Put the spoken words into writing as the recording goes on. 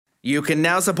You can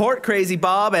now support Crazy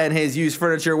Bob and his used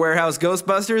furniture warehouse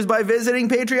Ghostbusters by visiting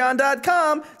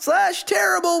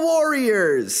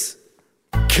patreon.com/terriblewarriors.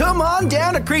 Come on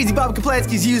down to Crazy Bob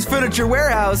Kaplansky's used furniture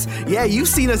warehouse. Yeah, you've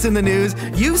seen us in the news.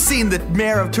 You've seen the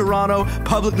mayor of Toronto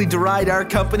publicly deride our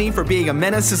company for being a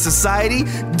menace to society.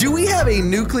 Do we have a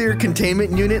nuclear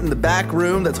containment unit in the back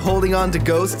room that's holding on to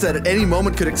ghosts that at any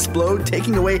moment could explode,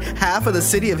 taking away half of the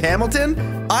city of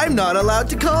Hamilton? I'm not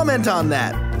allowed to comment on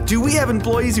that. Do we have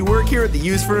employees who work here at the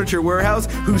used furniture warehouse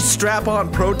who strap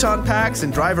on proton packs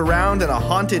and drive around in a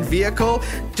haunted vehicle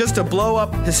just to blow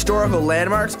up historical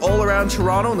landmarks all around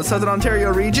Toronto and the Southern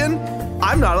Ontario region?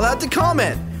 I'm not allowed to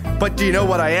comment. But do you know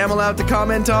what I am allowed to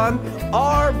comment on?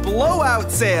 Our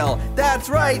blowout sale. That's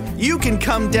right, you can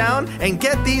come down and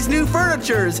get these new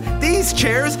furnitures. These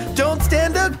chairs don't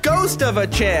stand a ghost of a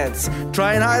chance.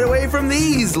 Try and hide away from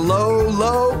these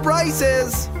low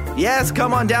prices. Yes,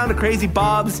 come on down to Crazy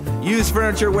Bob's used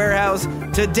furniture warehouse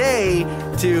today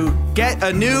to get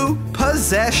a new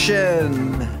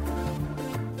possession.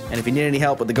 And if you need any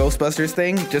help with the Ghostbusters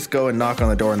thing, just go and knock on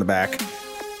the door in the back.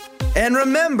 And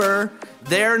remember,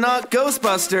 they're not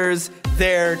Ghostbusters,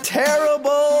 they're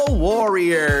terrible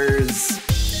warriors.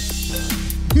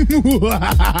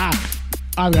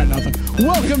 I've got nothing.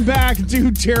 Welcome back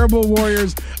to Terrible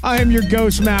Warriors. I am your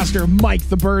Ghost Master, Mike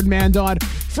the Birdman Dodd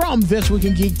from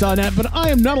ThisWeekInGeek.net, but I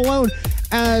am not alone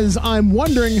as I'm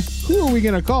wondering, who are we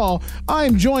going to call?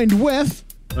 I'm joined with...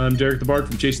 I'm Derek the Bard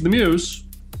from Chasing the Muse.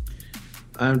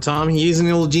 I'm Tom Hughes and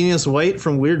the Old Genius White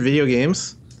from Weird Video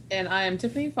Games. And I am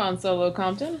Tiffany Fonsolo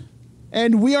Compton.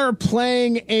 And we are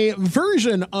playing a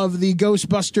version of the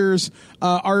Ghostbusters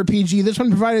RPG. This one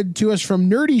provided to us from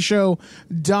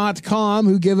nerdyshow.com,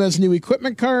 who give us new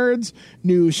equipment cards,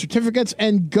 new certificates,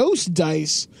 and ghost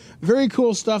dice. Very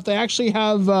cool stuff. They actually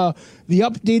have the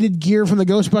updated gear from the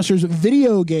Ghostbusters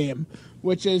video game,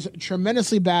 which is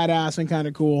tremendously badass and kind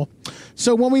of cool.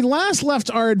 So when we last left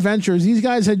our adventures, these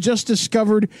guys had just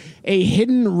discovered a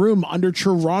hidden room under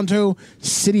Toronto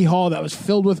City Hall that was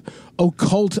filled with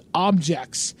occult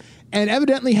objects, and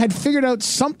evidently had figured out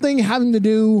something having to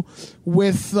do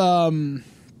with, well,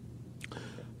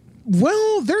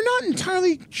 they're not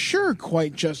entirely sure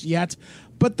quite just yet,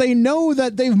 but they know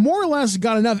that they've more or less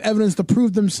got enough evidence to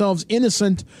prove themselves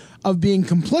innocent of being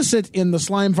complicit in the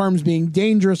slime farms being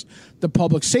dangerous to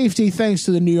public safety, thanks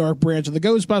to the New York branch of the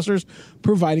Ghostbusters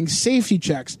providing safety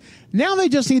checks. Now they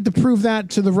just need to prove that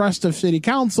to the rest of City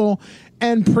Council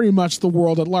and pretty much the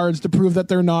world at large to prove that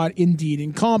they're not indeed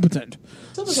incompetent.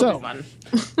 So fun.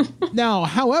 Now,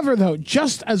 however, though,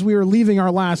 just as we were leaving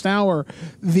our last hour,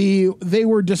 they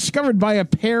were discovered by a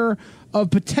pair of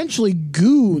potentially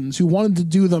goons who wanted to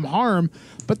do them harm,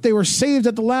 but they were saved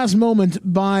at the last moment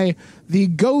by the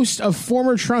ghost of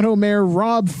former Toronto Mayor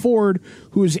Rob Ford,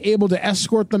 who was able to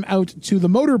escort them out to the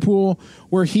motor pool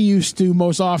where he used to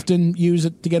most often use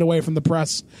it to get away from the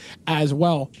press as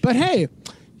well. But hey,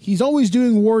 he's always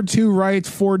doing Ward 2 right.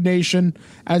 Ford Nation,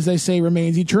 as they say,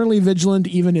 remains eternally vigilant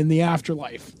even in the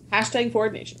afterlife. Hashtag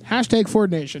Ford Nation. Hashtag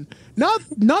Ford Nation.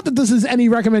 Not that this is any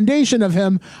recommendation of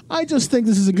him. I just think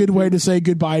this is a good way to say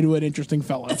goodbye to an interesting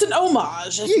fellow. It's an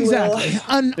homage, if Exactly. you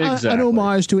will. An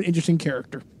homage to an interesting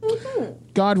character. Mm-hmm.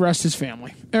 God rest his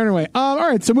family. Anyway, all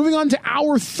right, so moving on to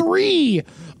hour 3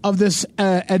 of this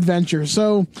adventure.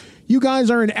 So you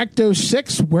guys are in Ecto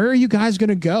 6. Where are you guys going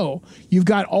to go? You've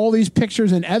got all these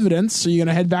pictures and evidence, so you're going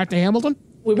to head back to Hamilton?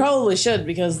 We probably should,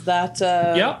 because that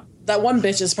one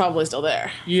bitch is probably still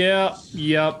there. Yep.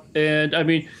 And I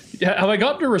mean, have I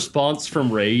gotten a response from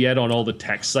Ray yet on all the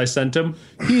texts I sent him?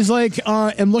 He's like,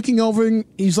 I'm looking over it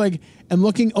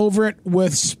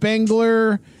with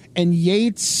Spengler and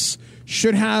Yates.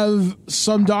 Should have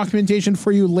some documentation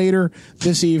for you later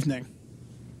this evening.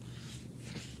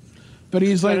 But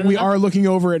he's like, we are looking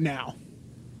over it now.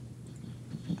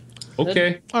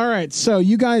 Okay. All right, so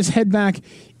you guys head back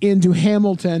into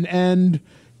Hamilton, and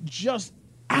just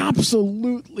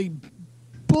absolutely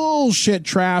bullshit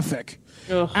traffic.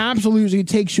 Ugh. Absolutely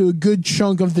takes you a good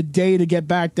chunk of the day to get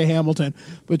back to Hamilton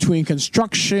between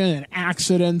construction and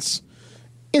accidents.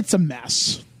 It's a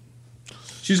mess.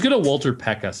 She's going to Walter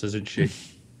Peck us, isn't she?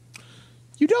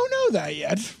 You don't know that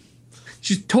yet.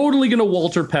 She's totally going to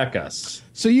Walter Peck us.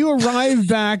 So you arrive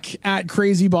back at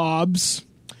Crazy Bob's.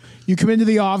 You come into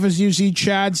the office. You see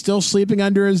Chad still sleeping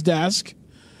under his desk.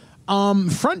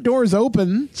 Front door's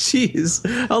open. Jeez.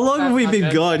 How long have we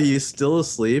been gone? He's still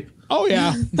asleep? Oh,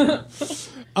 yeah.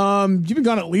 You've been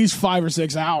gone at least 5 or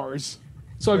 6 hours.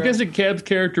 So I'm guessing Cam's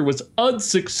character was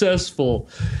unsuccessful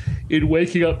in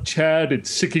waking up Chad and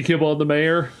sicking him on the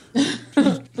mayor.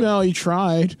 Well, he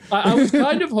tried. I was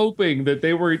kind of hoping that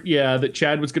that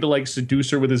Chad was going to like seduce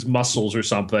her with his muscles or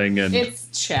something. And it's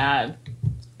Chad.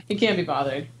 He can't be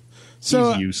bothered.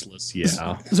 So he's useless.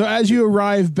 Yeah. So as you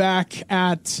arrive back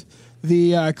at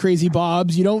the Crazy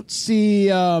Bob's, you don't see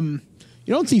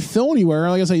Phil anywhere.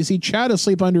 Like I said, you see Chad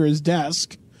asleep under his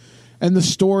desk, and the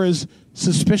store is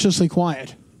suspiciously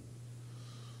quiet.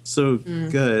 So,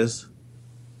 guys,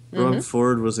 Rob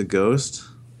Ford was a ghost?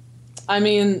 I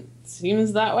mean,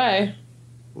 seems that way.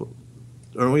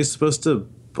 Aren't we supposed to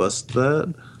bust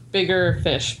that? Bigger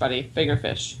fish, buddy. Bigger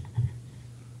fish.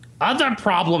 Other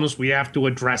problems we have to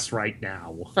address right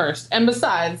now. First. And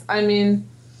besides, I mean,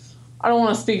 I don't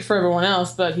want to speak for everyone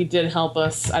else, but he did help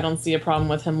us. I don't see a problem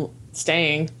with him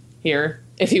staying here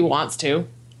if he wants to.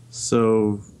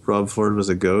 So, Rob Ford was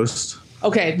a ghost?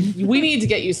 Okay, we need to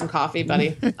get you some coffee,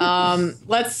 buddy.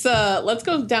 Let's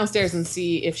go downstairs and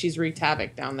see if she's wreaked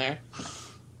havoc down there.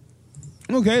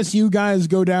 Okay, so you guys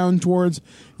go down towards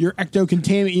your ecto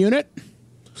containment unit.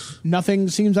 Nothing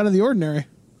seems out of the ordinary.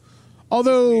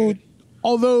 Although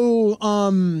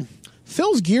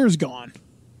Phil's gear's gone.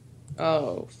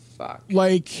 Oh, fuck.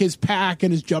 Like his pack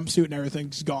and his jumpsuit and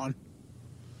everything's gone.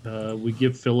 We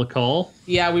give Phil a call.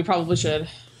 Yeah, we probably should.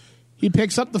 He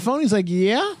picks up the phone. He's like,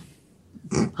 yeah?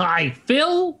 Hi,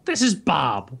 Phil. This is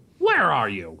Bob. Where are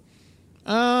you?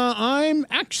 I'm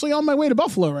actually on my way to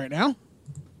Buffalo right now.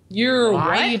 You're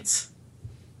Why? what?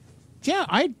 Yeah,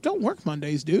 I don't work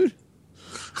Mondays, dude.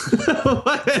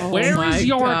 Where is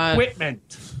your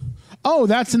equipment? Oh,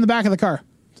 that's in the back of the car.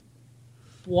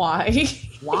 Why?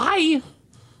 Why?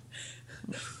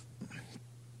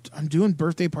 I'm doing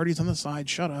birthday parties on the side.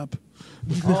 Shut up.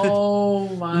 Oh,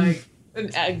 my.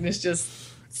 And Agnes just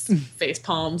face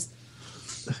palms.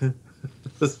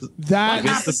 That I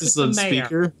guess this is on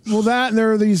speaker. Well, that and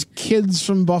there are these kids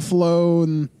from Buffalo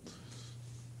and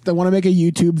they want to make a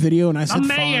YouTube video, and I said,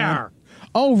 mayor. Fine.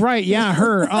 Oh, right, yeah,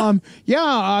 her.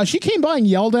 She came by and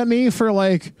yelled at me for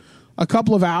like a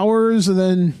couple of hours, and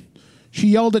then she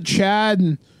yelled at Chad,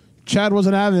 and Chad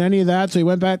wasn't having any of that, so he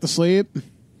went back to sleep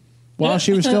while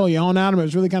she was still yelling at him. It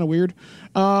was really kind of weird.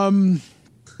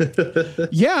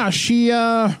 Yeah, she,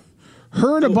 her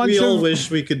and a bunch of... We all wish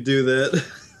we could do that.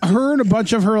 Her and a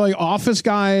bunch of her like office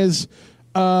guys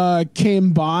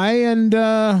came by and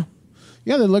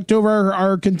they looked over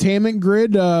our containment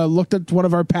grid, looked at one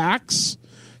of our packs,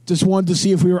 just wanted to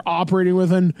see if we were operating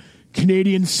within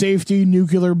Canadian safety,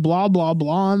 nuclear, blah blah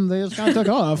blah, and they just kind of took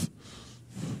off.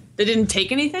 They didn't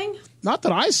take anything? Not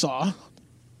that I saw.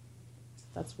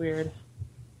 That's weird.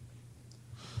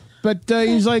 But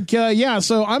he's like,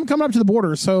 so I'm coming up to the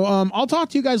border, so I'll talk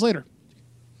to you guys later.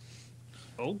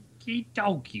 Okie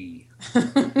dokie.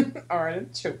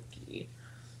 Artichoke.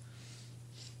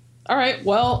 All right.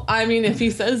 Well, I mean, if he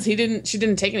says she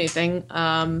didn't take anything,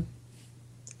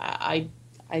 I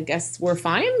guess we're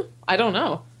fine. I don't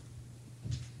know.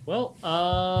 Well,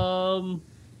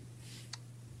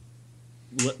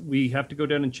 we have to go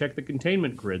down and check the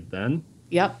containment grid then.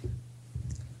 Yep.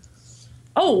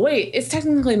 Oh wait, it's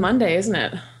technically Monday, isn't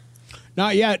it?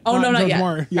 Not yet. Oh no, not yet.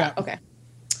 Tomorrow. Yeah. Okay.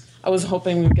 I was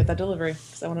hoping we would get that delivery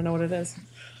because I want to know what it is.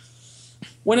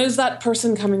 When is that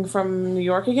person coming from New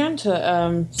York again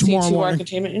to see to our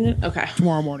containment unit? Okay.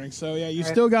 Tomorrow morning. So, yeah, you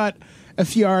still got a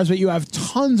few hours, but you have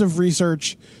tons of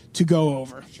research to go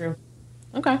over. True.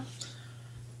 Okay.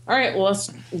 All right, well, let's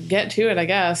get to it, I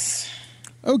guess.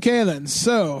 Okay, then.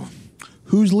 So,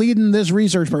 who's leading this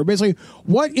research part? Basically,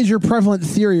 what is your prevalent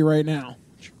theory right now?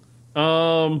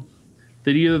 That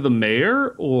either the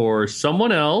mayor or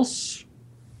someone else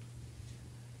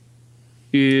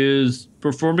is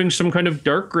performing some kind of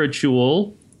dark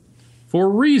ritual for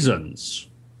reasons.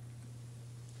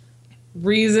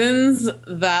 Reasons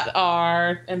that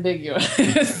are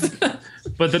ambiguous.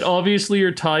 But that obviously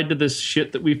are tied to this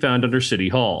shit that we found under City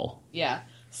Hall. Yeah.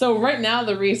 So right now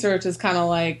the research is kind of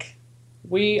like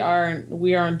we aren't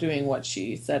doing what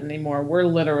she said anymore. We're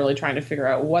literally trying to figure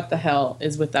out what the hell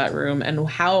is with that room and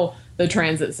how the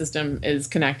transit system is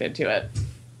connected to it.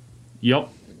 Yep.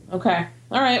 Okay.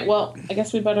 All right. Well, I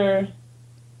guess we better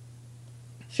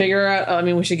figure out. I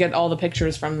mean, we should get all the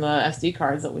pictures from the SD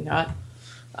cards that we got.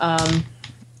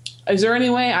 Is there any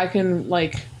way I can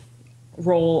like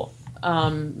roll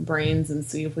brains and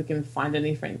see if we can find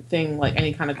anything like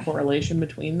any kind of correlation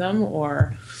between them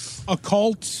or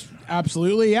occult?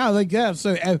 Absolutely, yeah. Like yeah.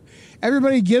 So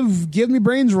everybody, give me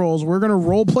brains rolls. We're gonna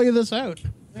role play this out.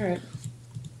 All right.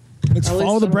 Let's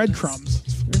follow the breadcrumbs.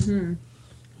 Mm-hmm.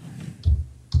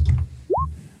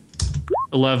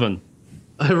 11.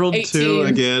 I rolled 18. 2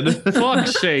 again.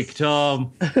 Fuck's sake,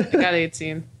 Tom. I got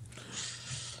 18.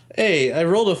 Hey, I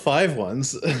rolled a 5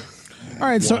 once. All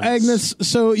right, so Agnes,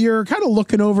 so you're kind of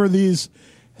looking over these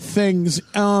things.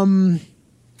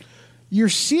 You're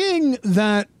seeing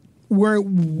that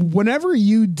whenever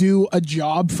you do a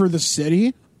job for the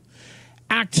city,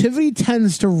 activity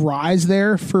tends to rise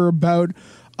there for about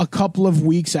a couple of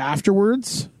weeks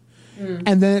afterwards,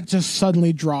 and then it just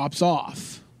suddenly drops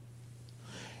off.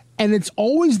 And it's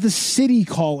always the city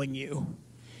calling you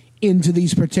into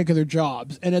these particular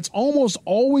jobs, and it's almost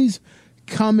always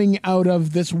coming out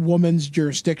of this woman's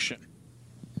jurisdiction.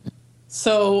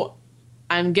 So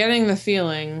I'm getting the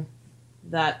feeling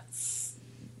that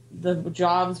the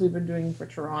jobs we've been doing for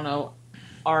Toronto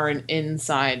are an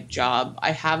inside job.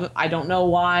 I don't know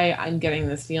why I'm getting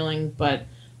this feeling, but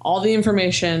all the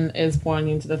information is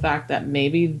pointing to the fact that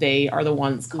maybe they are the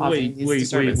ones causing these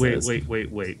disturbances.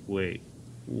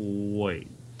 Wait.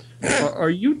 Are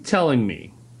you telling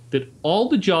me that all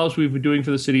the jobs we've been doing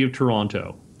for the city of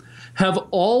Toronto have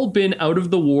all been out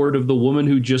of the ward of the woman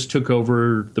who just took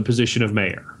over the position of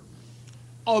mayor?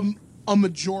 A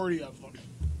majority of them.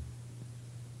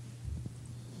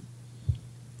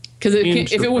 Because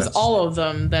if it was all of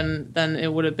them, then it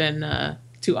would have been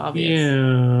too obvious.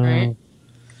 Yeah. Right?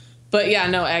 But yeah,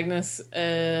 no, Agnes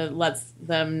lets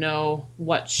them know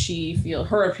what she feels,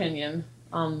 her opinion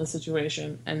on the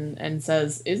situation, and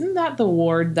says, isn't that the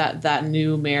ward that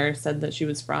new mayor said that she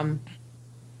was from?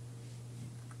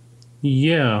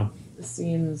 Yeah. This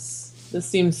seems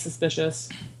suspicious.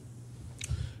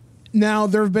 Now,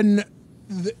 there have been,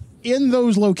 in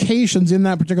those locations, in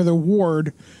that particular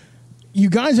ward, you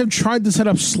guys have tried to set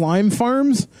up slime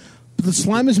farms, but the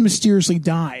slime has mysteriously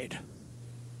died.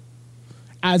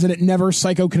 As in, it never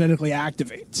psychokinetically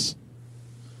activates.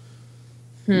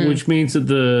 Which means that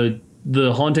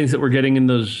the hauntings that we're getting in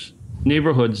those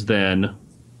neighborhoods then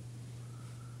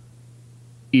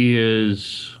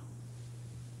is...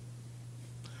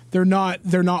 They're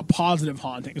not positive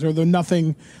hauntings, or they're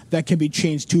nothing that can be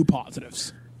changed to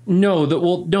positives.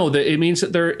 It means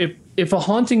that if a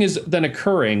haunting is then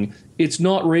occurring, it's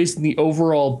not raising the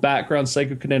overall background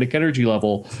psychokinetic energy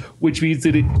level, which means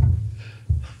that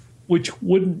which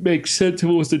wouldn't make sense if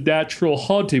it was a natural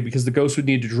haunting, because the ghost would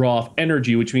need to draw off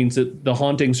energy, which means that the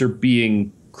hauntings are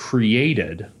being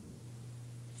created.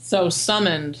 So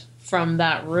summoned from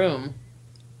that room.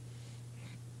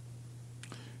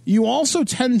 You also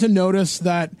tend to notice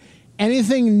that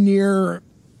anything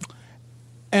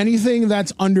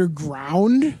that's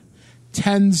underground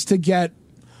tends to get,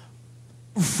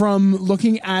 from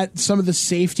looking at some of the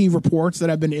safety reports that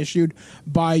have been issued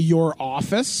by your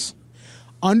office,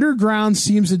 underground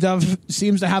seems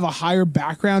to have a higher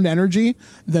background energy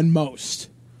than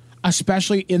most,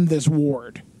 especially in this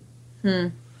ward.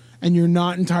 And you're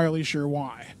not entirely sure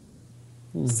why.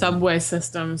 Subway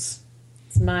systems.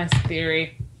 It's my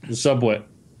theory. The subway.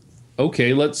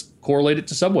 Okay, let's correlate it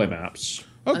to subway maps.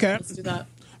 Okay. Let's do that.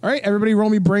 All right, everybody roll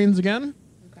me brains again.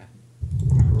 Okay.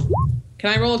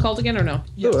 Can I roll a cult again or no?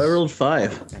 Oh, I rolled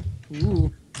 5.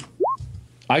 Ooh.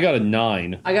 I got a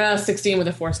 9. I got a 16 with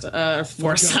a force die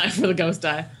for the ghost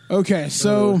die. Okay,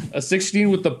 so A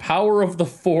 16 with the power of the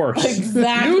Force.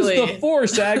 Exactly. Use the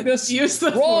Force, Agnes. Use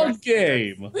the Wrong Force.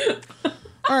 game.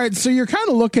 all right, so you're kind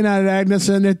of looking at it, Agnes,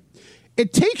 and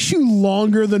it takes you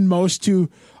longer than most to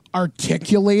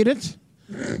articulate it,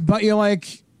 but you're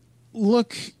like,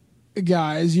 look,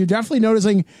 guys, you're definitely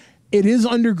noticing it is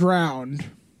underground.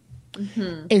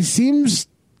 It seems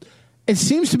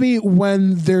to be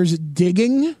when there's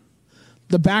digging,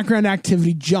 the background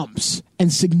activity jumps,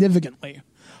 and significantly,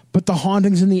 but the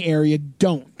hauntings in the area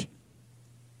don't.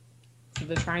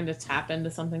 They're trying to tap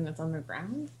into something that's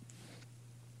underground?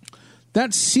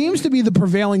 That seems to be the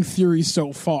prevailing theory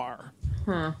so far.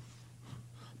 Huh.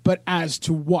 But as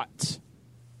to what?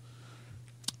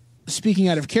 Speaking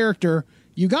out of character,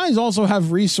 you guys also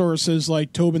have resources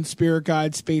like Tobin's Spirit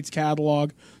Guide, Spade's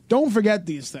Catalog. Don't forget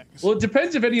these things. Well, it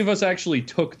depends if any of us actually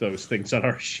took those things on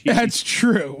our sheet. That's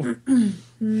true.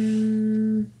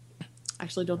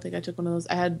 Actually, don't think I took one of those.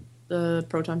 I had the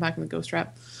proton pack and the ghost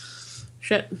trap.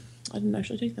 Shit. I didn't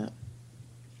actually take that.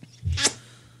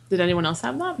 Did anyone else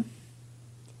have that?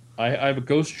 I have a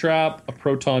ghost trap, a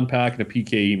proton pack, and a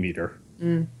PKE meter.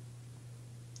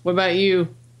 What about you,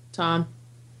 Tom?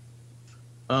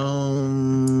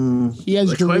 He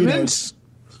has equipment? Doritos.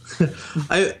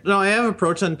 I have a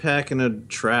proton pack and a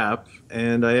trap,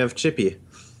 and I have Chippy.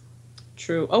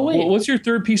 True. Oh, wait. What's your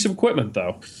third piece of equipment,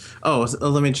 though? Oh,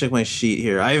 let me check my sheet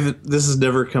here. This has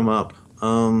never come up.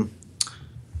 I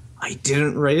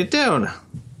didn't write it down.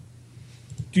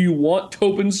 Do you want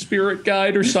Tobin's Spirit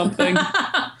Guide or something?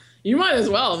 You might as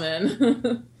well,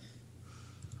 man.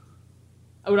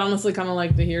 would honestly kind of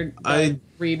like to hear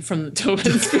read from the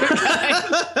Tobin Spirit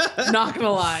guide. Not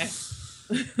gonna lie.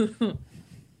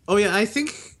 Oh yeah, I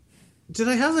think. Did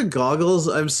I have the goggles?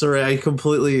 I'm sorry,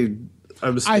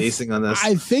 I'm spacing on this.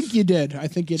 I think you did.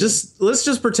 Let's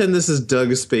just pretend this is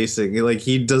Doug spacing. Like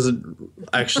he doesn't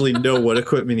actually know what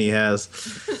equipment he has.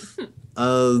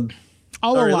 I'll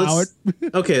allow it.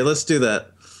 Okay, let's do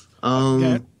that.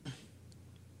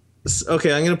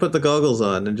 Okay, I'm gonna put the goggles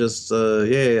on and just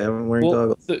I'm wearing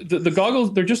goggles. The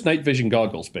goggles, they're just night vision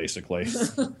goggles, basically.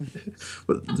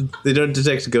 They don't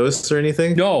detect ghosts or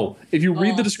anything? No, if you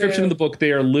read the description of the book,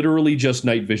 they are literally just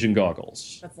night vision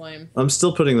goggles. That's lame. I'm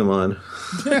still putting them on.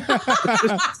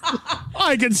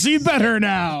 I can see better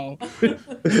now.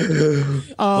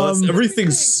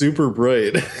 Everything's super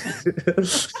bright.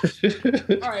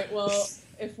 All right, well,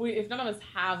 if none of us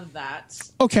have that.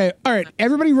 Okay, all right.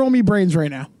 Everybody roll me brains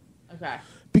right now. Okay.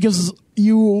 Because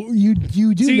you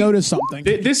do notice something.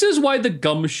 This is why the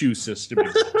gumshoe system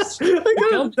exists.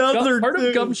 Part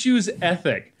of Gumshoe's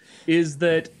ethic is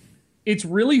that it's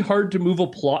really hard to move a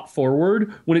plot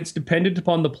forward when it's dependent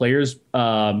upon the players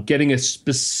getting a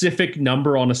specific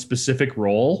number on a specific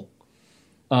roll,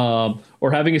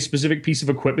 or having a specific piece of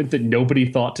equipment that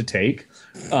nobody thought to take,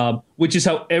 which is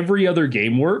how every other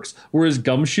game works. Whereas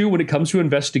Gumshoe, when it comes to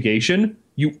investigation,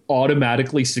 you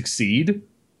automatically succeed.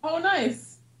 Oh,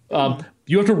 nice.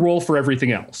 You have to roll for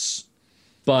everything else,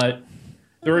 but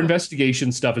their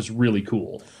investigation stuff is really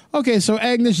cool. Okay, so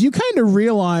Agnes, you kind of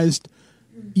realized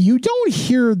you don't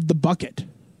hear the bucket.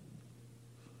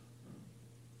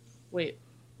 Wait,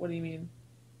 what do you mean?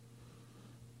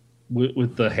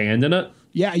 With the hand in it?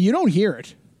 Yeah, you don't hear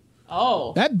it.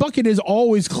 Oh. That bucket is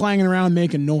always clanging around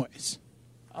making noise.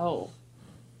 Oh.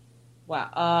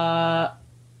 Wow.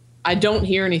 I don't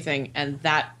hear anything, and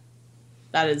that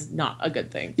is not a good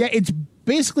thing. Yeah, it's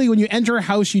basically when you enter a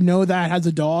house, you know that has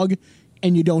a dog,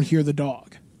 and you don't hear the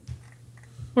dog.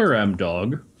 Where am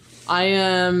dog? I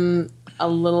am a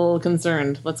little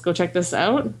concerned. Let's go check this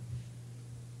out.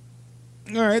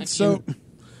 All right, so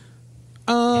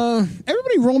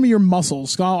everybody roll me your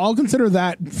muscles. I'll consider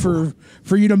that for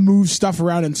you to move stuff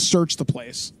around and search the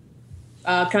place.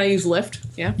 Can I use lift?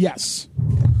 Yeah. Yes.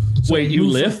 Wait, you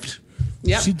lift?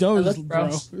 Yeah. She does, lift,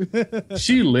 bro.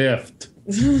 She lift.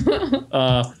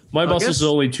 My muscles are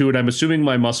only 2, and I'm assuming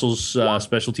my muscles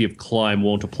specialty of climb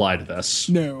won't apply to this.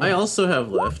 No. I also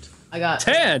have lift. I got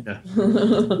 10.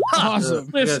 Awesome.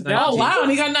 Lift Oh, wow, and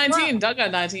he got 19. Doug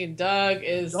got 19. Doug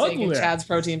is taking lift. Chad's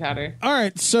protein powder. All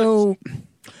right, so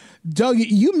Doug,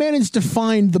 you managed to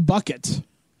find the bucket.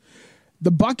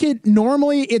 The bucket,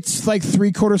 normally it's like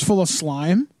 3/4 full of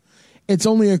slime. It's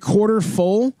only 1/4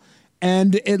 full,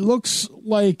 and it looks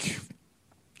like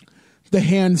the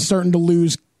hand's starting to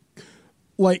lose.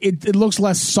 Like it looks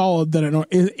less solid than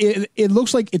it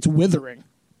looks like it's withering.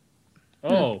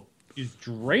 Oh, he's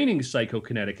draining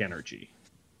psychokinetic energy.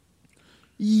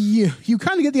 You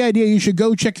kind of get the idea. You should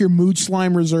go check your mood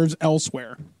slime reserves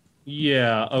elsewhere.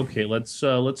 Yeah, okay, let's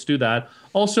do that.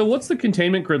 Also, what's the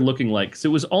containment grid looking like? Because it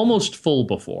was almost full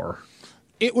before.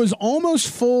 It was almost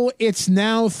full. It's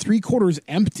now 3/4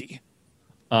 empty.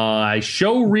 I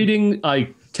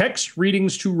text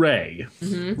readings to Ray.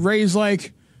 Mm-hmm. Ray's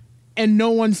like, and no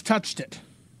one's touched it.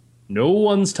 No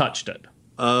one's touched it.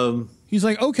 He's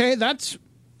like, okay, that's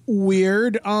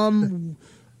weird.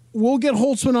 We'll get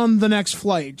Holtzman on the next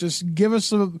flight. Just give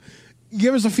us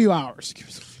a few hours.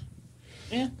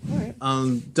 Yeah, all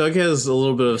right. Doug has a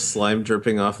little bit of slime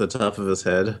dripping off the top of his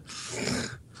head.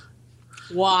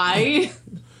 Why?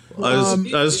 I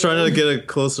was trying to get a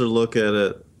closer look at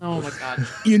it. Oh my god.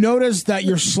 You notice that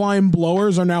your slime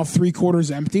blowers are now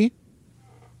 3/4 empty.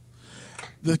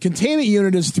 The containment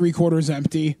unit is 3/4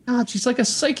 empty. God, she's like a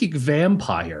psychic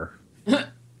vampire.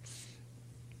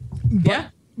 Yeah.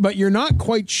 But you're not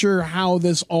quite sure how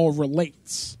this all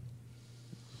relates.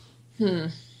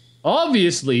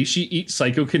 Obviously, she eats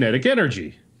psychokinetic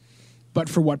energy. But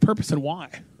for what purpose and why?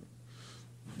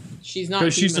 She's not human.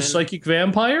 Because she's a psychic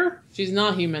vampire? She's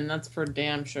not human, that's for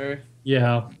damn sure.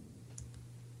 Yeah.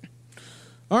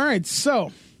 All right,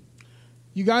 so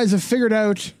you guys have figured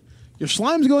out your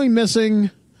slime's going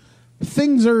missing.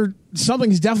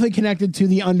 Something's definitely connected to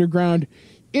the underground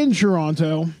in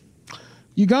Toronto.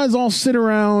 You guys all sit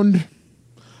around.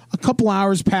 A couple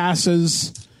hours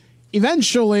passes.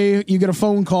 Eventually, you get a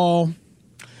phone call.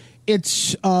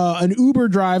 It's an Uber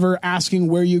driver asking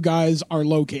where you guys are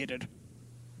located.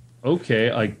 Okay,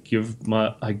 I give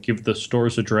the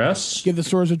store's address. Give the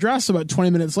store's address. About 20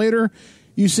 minutes later,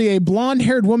 you see a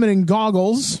blonde-haired woman in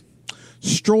goggles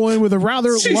strolling with a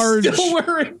rather large... She's still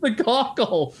wearing the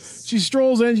goggles. She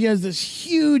strolls in. She has this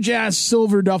huge-ass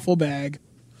silver duffel bag.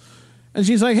 And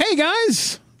she's like, hey,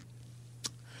 guys.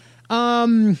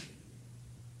 Got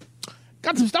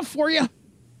some stuff for you.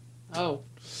 Oh,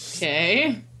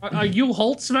 okay. Are you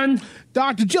Holtzman?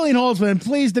 Dr. Jillian Holtzman,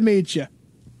 pleased to meet you.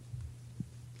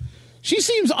 She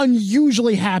seems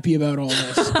unusually happy about all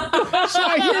this. So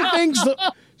I hear things.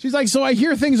 She's like, so I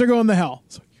hear things are going to hell.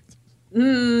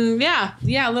 Yeah,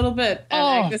 a little bit.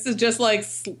 And Oh. this is just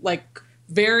like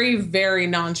very, very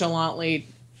nonchalantly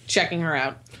checking her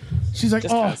out. She's like,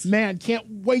 Just oh, 'cause. man, can't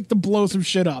wait to blow some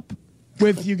shit up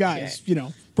with you guys, Okay. you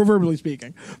know, proverbially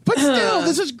speaking. But still,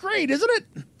 this is great, isn't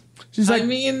it? She's like, I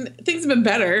mean, things have been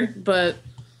better, but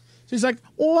she's like,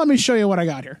 well, let me show you what I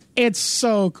got here. It's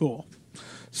so cool.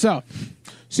 So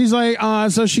she's like,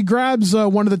 so she grabs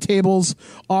one of the tables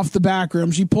off the back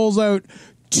room. She pulls out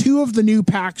 2 of the new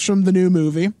packs from the new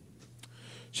movie.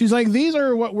 She's like, these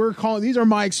are what we're calling, these are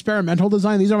my experimental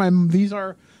design. These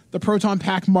are the Proton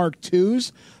Pack Mark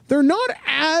IIs. They're not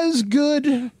as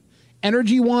good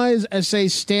energy-wise as, say,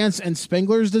 Stance and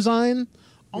Spengler's design.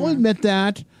 I'll admit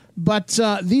that. But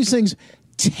these things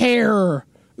tear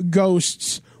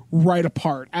ghosts right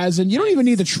apart. As in, you don't even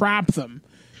need to trap them.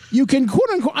 You can,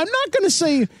 quote-unquote, I'm not going to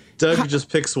say... Doug just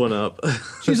picks one up.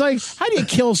 She's like, how do you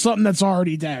kill something that's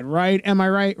already dead, right? Am I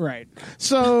right? Right.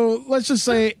 So let's just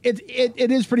say it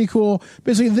is pretty cool.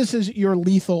 Basically, this is your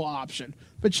lethal option.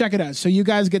 But check it out. So you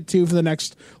guys get 2 for the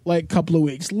next, couple of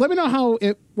weeks. Let me know how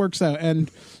it works out.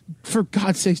 And for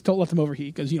God's sakes, don't let them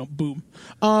overheat because, boom.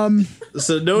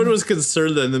 So no one was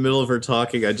concerned that in the middle of her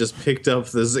talking, I just picked up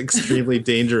this extremely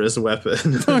dangerous weapon.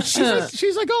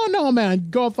 She's like, oh, no, man.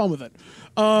 Go have fun with it.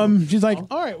 She's like,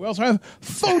 all right, we also have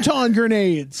photon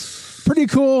grenades. Pretty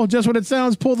cool. Just what it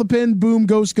sounds. Pull the pin, boom,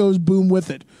 ghost goes boom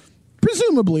with it.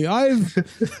 Presumably,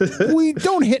 we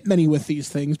don't hit many with these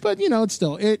things, but it's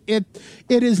still it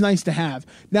is nice to have.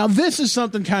 Now, this is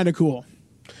something kind of cool.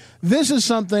 This is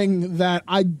something that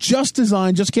I just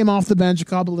designed, just came off the bench a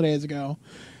couple of days ago.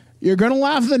 You're gonna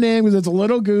laugh at the name because it's a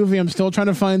little goofy. I'm still trying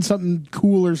to find something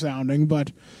cooler sounding,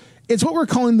 but it's what we're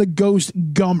calling the Ghost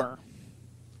Gummer.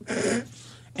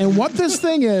 And what this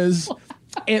thing is,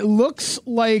 it looks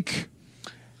like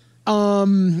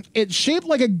it's shaped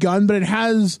like a gun, but it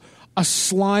has a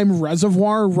slime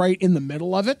reservoir right in the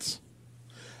middle of it.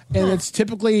 And it's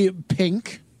typically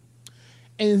pink.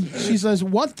 And she says,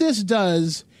 what this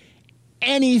does,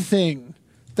 anything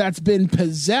that's been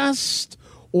possessed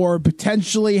or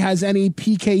potentially has any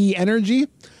PKE energy,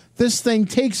 this thing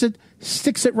takes it,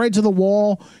 sticks it right to the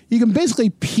wall. You can basically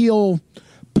peel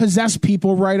possess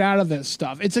people right out of this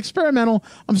stuff. It's experimental.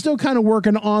 I'm still kind of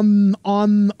working on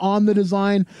the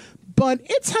design, but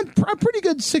it's had a pretty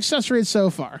good success rate so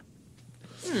far.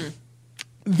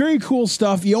 Very cool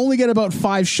stuff. You only get about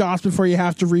 5 shots before you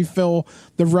have to refill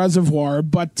the reservoir,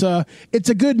 but it's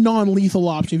a good non-lethal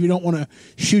option if you don't want to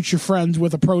shoot your friends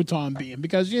with a proton beam,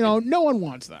 because no one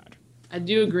wants that. I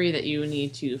do agree that you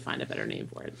need to find a better name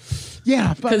for it.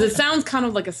 Yeah, Because it sounds kind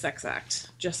of like a sex act,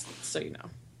 just so you know.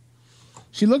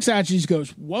 She looks at you, she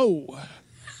goes, whoa.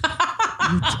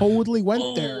 You totally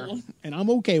went there, and I'm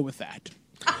okay with that.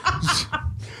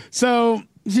 So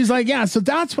she's like, yeah, so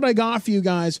that's what I got for you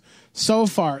guys so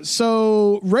far.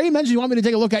 So Ray mentioned you want me to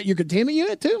take a look at your containment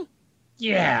unit too?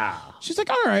 Yeah. She's like,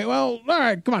 all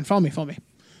right, come on, follow me.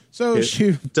 So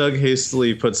Doug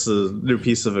hastily puts a new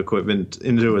piece of equipment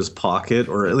into his pocket,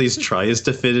 or at least tries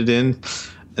to fit it in.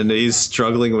 And he's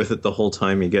struggling with it the whole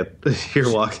time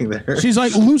you're walking there. She's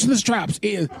like, loosen the straps.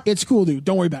 It's cool, dude.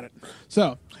 Don't worry about it.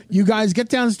 So you guys get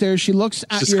downstairs. She looks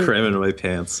at Just cramming my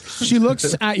pants. She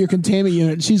looks at your containment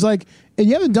unit. And she's like, and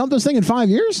you haven't dumped this thing in 5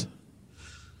 years?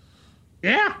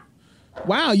 Yeah.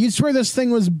 Wow, you'd swear this thing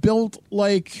was built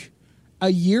like a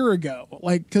year ago.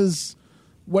 Because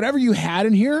whatever you had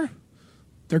in here,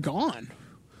 they're gone.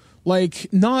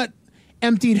 Not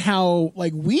emptied how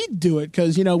we'd do it,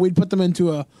 because we'd put them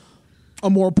into a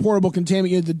more portable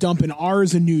containment unit to dump in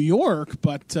ours in New York,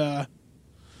 but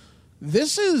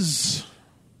this is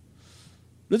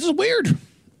weird.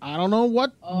 I don't know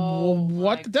what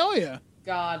to tell you.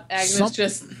 God, Agnes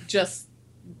just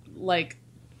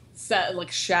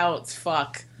shouts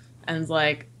fuck, and is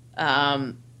like,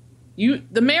 the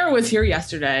mayor was here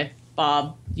yesterday,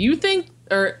 Bob. You think,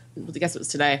 or I guess it was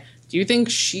today, do you think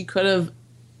she could have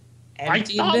I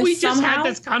thought we just had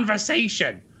this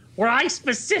conversation where I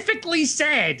specifically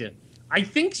said, I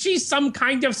think she's some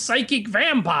kind of psychic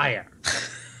vampire.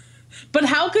 But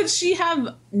how could she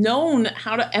have known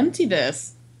how to empty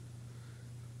this?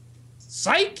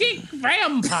 Psychic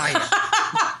vampire.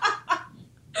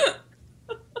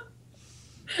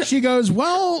 She goes,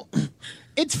 well,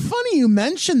 it's funny you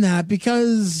mention that,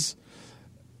 because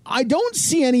I don't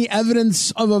see any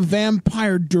evidence of a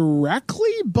vampire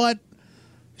directly, but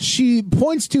she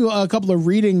points to a couple of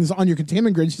readings on your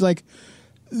containment grid. She's like,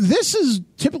 this is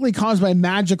typically caused by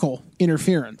magical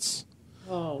interference.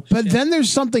 Oh, but shit. then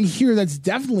there's something here that's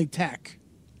definitely tech.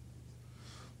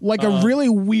 Like a really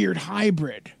weird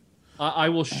hybrid. I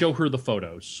will show her the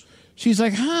photos. She's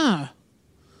like, huh.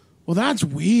 Well, that's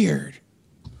weird.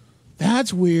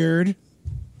 That's weird.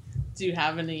 Do you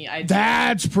have any idea?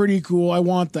 That's pretty cool. I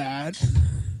want that.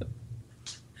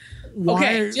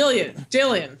 Okay,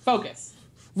 Jillian, focus.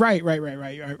 Right.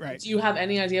 Do you have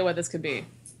any idea what this could be?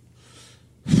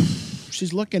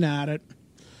 She's looking at it.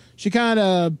 She kind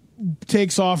of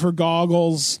takes off her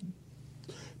goggles,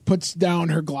 puts down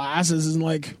her glasses, and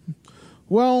like,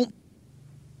 well,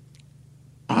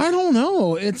 I don't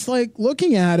know. It's like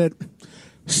looking at it.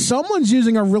 Someone's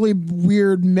using a really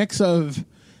weird mix of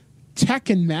tech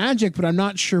and magic, but I'm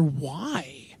not sure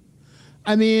why.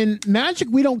 I mean, magic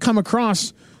we don't come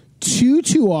across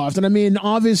too often. I mean,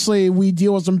 obviously we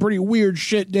deal with some pretty weird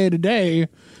shit day to day.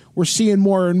 We're seeing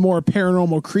more and more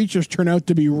paranormal creatures turn out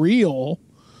to be real,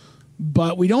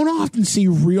 but we don't often see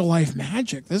real life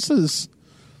magic. This is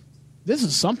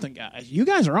something, guys. You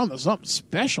guys are on to something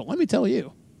special, let me tell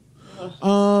you.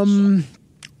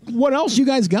 What else you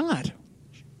guys got?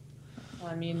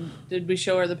 I mean, did we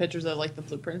show her the pictures of like the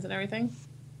blueprints and everything?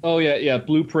 Oh yeah,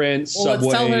 blueprints, Well,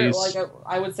 subways. let's tell her. Like,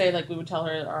 I would say, like we would tell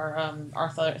her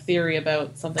our theory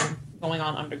about something going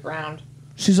on underground.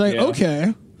 She's like, Yeah.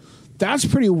 okay, that's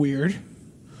pretty weird.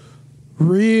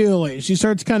 Really? She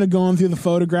starts kind of going through the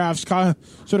photographs, kind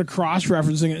of sort of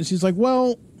cross-referencing it. And she's like,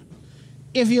 well,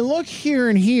 if you look here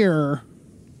and here,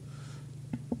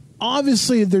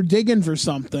 obviously they're digging for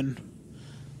something,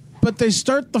 but they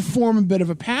start to form a bit of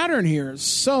a pattern here.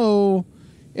 So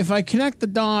if I connect the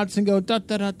dots and go da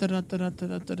da da da da da da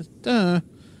da da da da,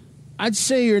 I'd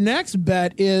say your next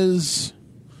bet is.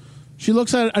 She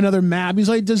looks at another map. He's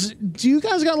like, do you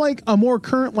guys got like a more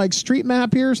current like street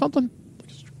map here or something?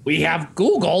 We have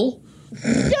Google.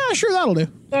 Yeah, sure, that'll do.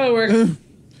 That'll work.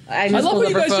 I love when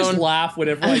you guys just laugh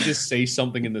whenever I just say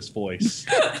something in this voice.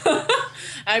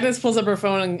 Agnes pulls up her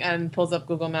phone and pulls up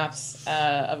Google Maps,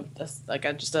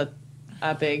 just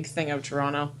a big thing of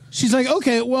Toronto. She's like,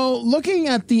 okay, well, looking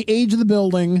at the age of the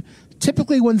building,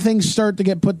 typically when things start to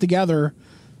get put together,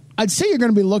 I'd say you're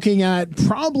going to be looking at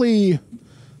probably.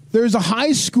 There's a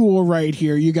high school right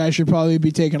here you guys should probably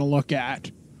be taking a look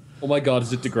at. Oh my god,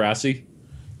 is it Degrassi?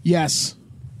 Yes.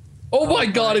 Oh my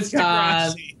god, it's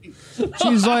God. Degrassi.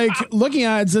 She's like, looking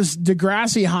at it's this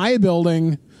Degrassi High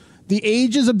building. The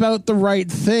age is about the right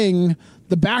thing.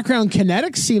 The background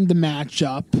kinetics seem to match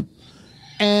up.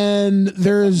 And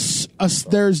there's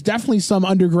definitely some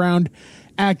underground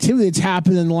activity that's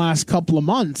happened in the last couple of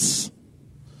months.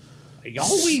 I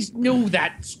always knew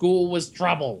that school was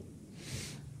trouble.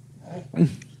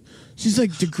 She's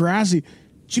like, Degrassi.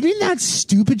 Do you mean that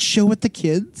stupid show with the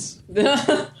kids?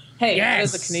 Hey,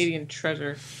 Yes. that is a Canadian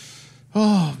treasure.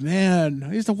 Oh, man.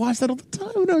 I used to watch that all the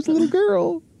time when I was a little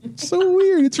girl. It's so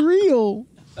weird. It's real.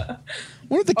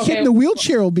 What if the kid in the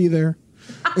wheelchair will be there?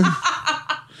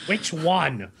 Which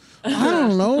one? I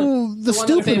don't know. The one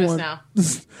stupid famous one. now.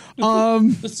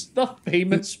 The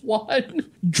famous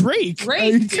one. Drake.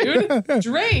 Drake, dude.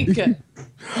 Drake.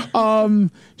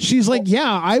 She's like,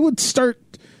 yeah, I would start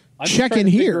I'm just trying checking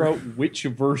to here. figure out which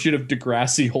version of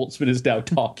Degrassi Holtzman is now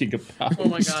talking about. Oh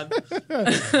my god.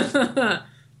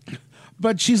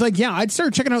 But she's like, yeah, I'd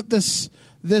start checking out this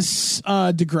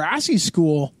Degrassi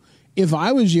school if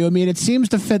I was you. I mean, it seems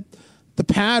to fit the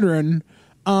pattern.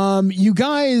 You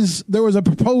guys, there was a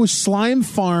proposed slime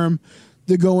farm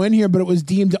to go in here, but it was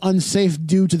deemed unsafe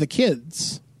due to the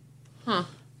kids. Huh.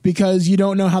 Because you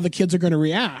don't know how the kids are going to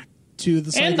react to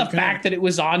the And the psychic fact that it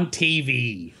was on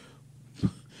TV.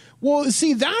 Well,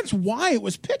 see, that's why it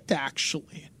was picked,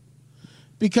 actually.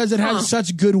 Because it has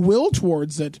such goodwill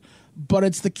towards it, but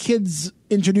it's the kids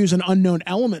introduce an unknown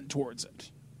element towards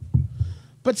it.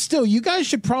 But still, you guys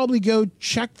should probably go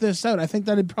check this out. I think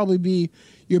that'd probably be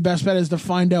your best bet, is to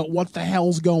find out what the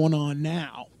hell's going on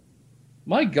now.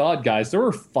 My god, guys, there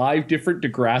were 5 different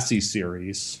Degrassi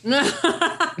series.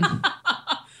 I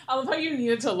love how you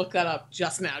needed to look that up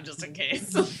just now, just in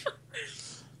case.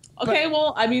 Okay,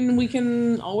 well, I mean, we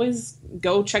can always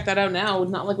go check that out now.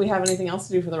 Not like we have anything else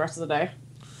to do for the rest of the day.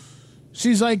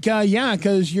 She's like, yeah,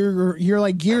 because you're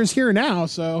like gears here now.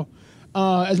 So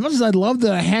as much as I'd love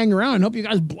to hang around and help you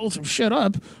guys blow some shit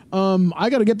up, I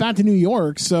got to get back to New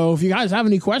York. So if you guys have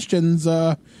any questions,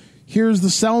 here's the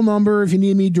cell number if you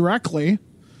need me directly.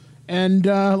 And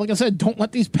like I said, don't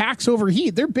let these packs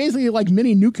overheat. They're basically like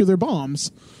mini nuclear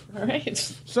bombs. All right.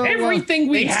 So Everything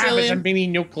we thanks, have is a Jillian. mini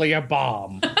nuclear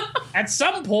bomb. At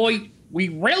some point, we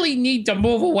really need to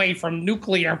move away from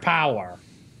nuclear power.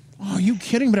 Oh, are you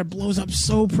kidding? But it blows up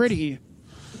so pretty.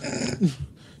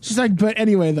 She's like, but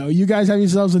anyway, though, you guys have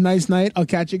yourselves a nice night. I'll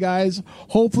catch you guys.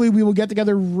 Hopefully, we will get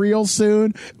together real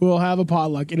soon. We'll have a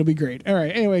potluck. It'll be great. All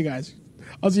right. Anyway, guys,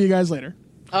 I'll see you guys later.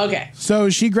 Okay. So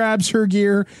she grabs her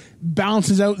gear,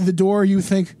 bounces out the door. You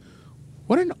think,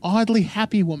 what an oddly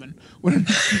happy woman.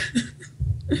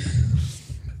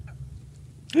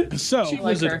 So, She like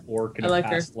was her. an orc in I a like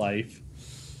her. past life.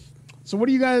 so what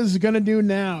are you guys going to do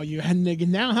now? You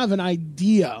now have an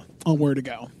idea on where to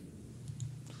go.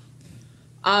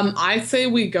 I say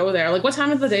we go there. Like, what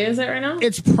time of the day is it right now?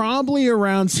 It's probably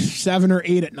around 7 or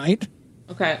 8 at night.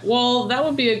 Okay. Well, that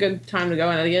would be a good time to go.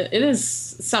 And it is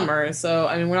summer, so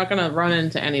I mean, we're not going to run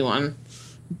into anyone.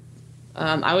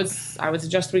 I would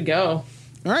suggest we go.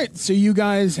 All right, so you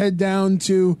guys head down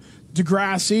to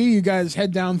Degrassi. You guys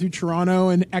head down through Toronto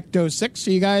and Ecto 6.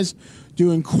 So you guys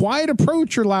doing quiet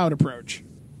approach or loud approach?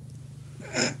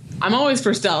 I'm always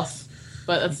for stealth,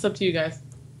 but it's up to you guys.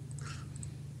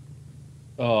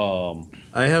 I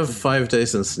have 5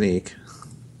 dice and sneak.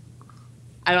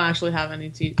 I don't actually have any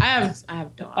teeth. I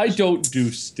have dodge. I don't do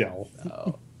stealth.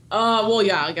 Well,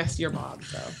 yeah, I guess you're Bob.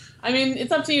 So I mean,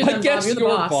 it's up to you. I Then, guess Bob. You're the you're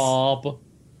boss.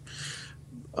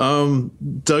 Bob.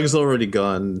 Doug's already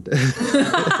gone.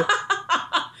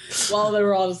 Well, they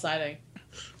were all deciding.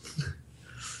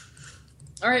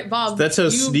 All right, Bob. That's how you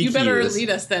sneaky better he is. lead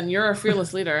us. Then you're a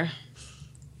fearless leader.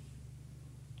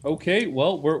 Okay,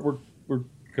 well, we're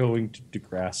going to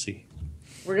Degrassi.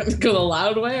 We're gonna go the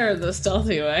loud way or the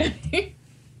stealthy way.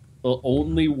 The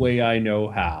only way I know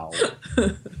how.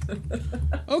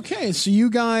 Okay, so you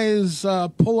guys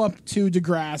pull up to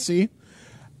Degrassi.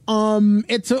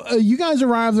 You guys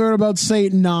arrive there at about say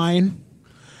 9.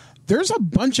 There's a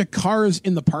bunch of cars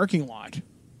in the parking lot.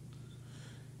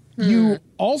 You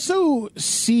also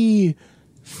see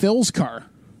Phil's car.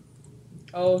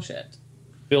 Oh shit.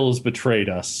 Phil has betrayed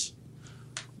us.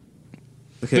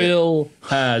 Okay. Phil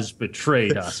has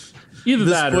betrayed us. Either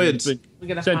This that or point- he's been We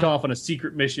gotta sent find- off on a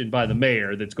secret mission by the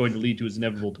mayor that's going to lead to his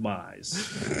inevitable demise.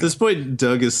 At this point,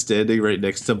 Doug is standing right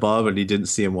next to Bob, and he didn't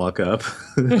see him walk up.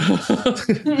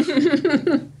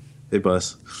 Hey,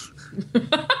 boss.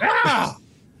 Ah!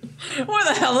 Where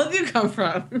the hell did you come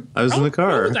from? I was in the Do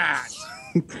car. that.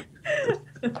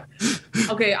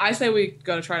 Okay, I say we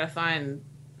go to try to find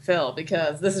Phil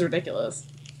because this is ridiculous.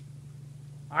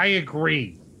 I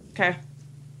agree. Okay.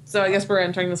 So I guess we're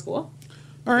entering the school.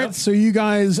 All right, so you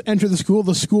guys enter the school.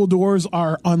 The school doors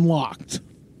are unlocked.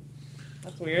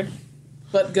 That's weird.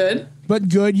 But good. But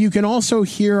good. You can also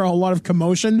hear a lot of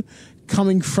commotion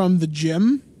coming from the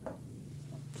gym.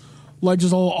 Like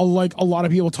just a lot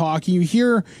of people talking. You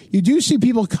do see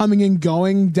people coming and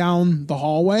going down the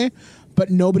hallway, but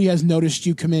nobody has noticed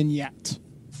you come in yet.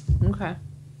 Okay.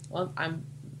 Well,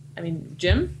 I mean,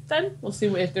 Jim, then? We'll see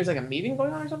if there's like a meeting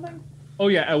going on or something. Oh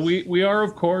yeah, we are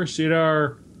of course in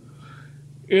our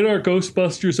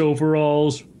Ghostbusters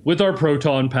overalls with our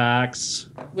proton packs.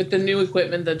 With the new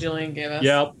equipment that Jillian gave us.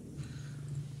 Yep.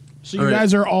 So you All right.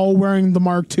 guys are all wearing the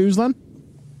Mark IIs then?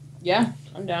 Yeah,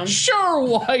 I'm down. Sure,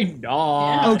 why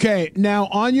not? Yeah. Okay, now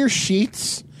on your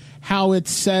sheets, how it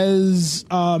says,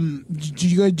 do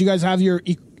you guys have your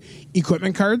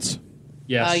equipment cards?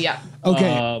 Yes. Yeah.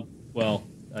 Okay. Well,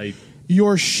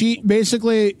 Your sheet,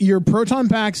 basically, your proton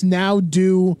packs now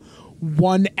do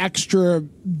 1 extra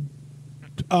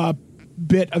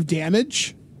bit of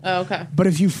damage, Oh, okay. but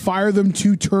if you fire them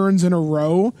 2 turns in a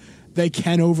row, they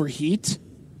can overheat.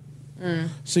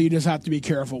 So you just have to be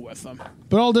careful with them.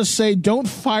 But I'll just say, don't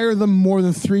fire them more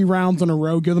than 3 rounds in a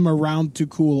row. Give them a round to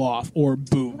cool off, or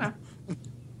boom. Okay.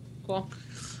 Cool.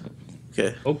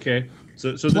 Okay. okay.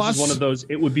 So this Plus- is one of those.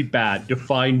 It would be bad.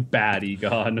 Define bad,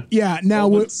 Egon. Yeah, now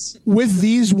Well, with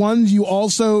these ones, you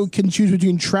also can choose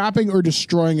between trapping or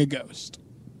destroying a ghost.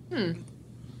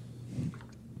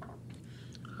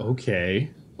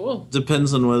 Okay. Cool.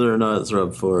 Depends on whether or not it's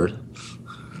Rob Ford.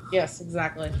 Yes,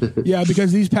 exactly. Yeah,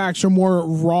 because these packs are more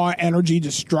raw energy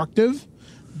destructive.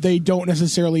 They don't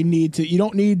necessarily need to. You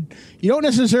don't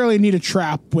necessarily need a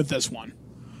trap with this one.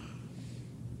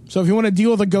 So if you want to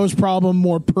deal with a ghost problem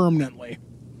more permanently,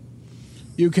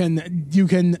 you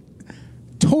can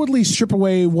totally strip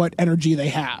away what energy they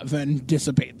have and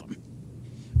dissipate them.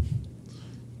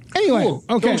 Anyway, Cool.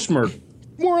 okay, Ghost murder.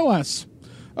 more or less.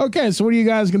 Okay, so what are you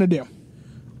guys gonna do?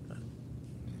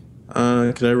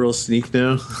 Can I roll sneak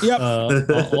now? Yep.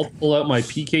 I'll pull out my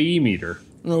PKE meter.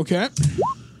 Okay.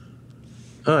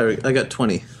 Oh, I got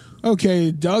 20.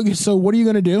 Okay, Doug. So what are you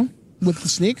going to do with the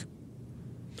sneak?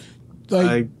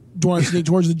 Like, do you want to sneak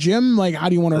towards the gym? Like, how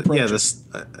do you want to approach it?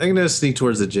 I'm going to sneak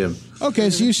towards the gym. Okay,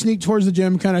 so you sneak towards the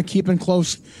gym, kind of keeping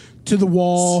close to the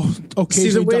wall,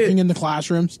 occasionally ducking in the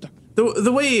classrooms.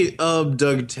 The way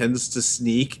Doug tends to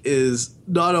sneak is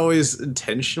not always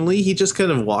intentionally. He just kind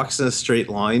of walks in a straight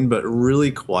line, but really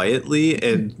quietly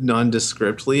and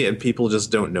nondescriptly, and people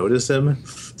just don't notice him.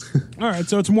 All right,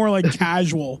 so it's more like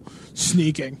casual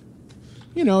sneaking.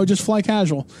 You know, just fly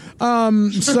casual.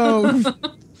 So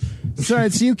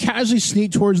you casually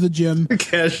sneak towards the gym.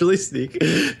 Casually sneak.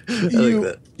 I like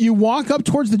that. You walk up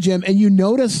towards the gym, and you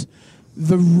notice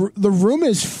the room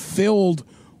is filled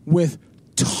with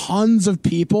tons of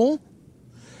people,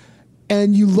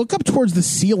 and you look up towards the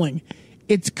ceiling.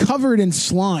 It's covered in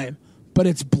slime, but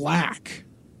it's black.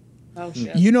 Oh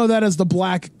shit! You know that as the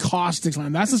black caustic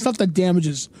slime. That's the stuff that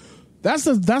damages. That's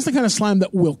the kind of slime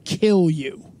that will kill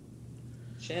you.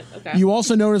 Shit. Okay. You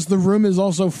also notice the room is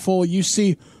also full. You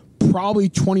see probably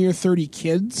 20 or 30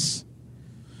 kids,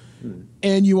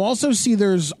 and you also see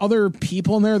there's other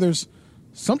people in there. There's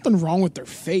something wrong with their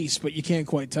face, but you can't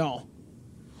quite tell.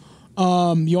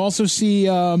 You also see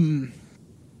off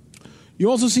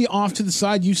to the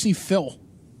side, you see Phil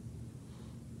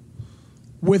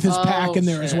with his pack in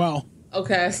there as well.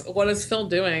 Okay, so what is Phil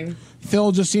doing?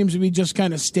 Phil just seems to be just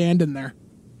kind of standing there.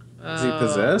 Is he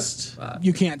possessed?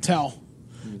 You can't tell.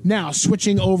 Now,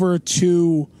 switching over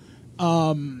to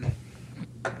Bob,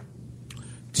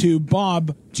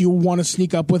 do you want to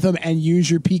sneak up with him and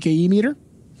use your PKE meter?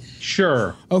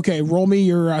 Sure. Okay, roll me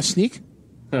your sneak.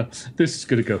 This is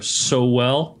going to go so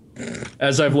well.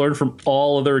 As I've learned from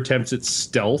all other attempts at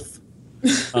stealth,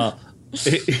 in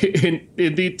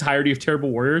the entirety of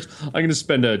Terrible Warriors, I'm going to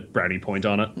spend a brownie point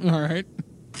on it. All right.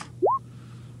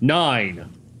 9.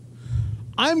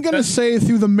 I'm going to say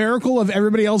through the miracle of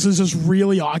everybody else is just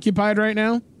really occupied right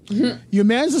now, you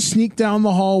managed to sneak down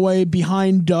the hallway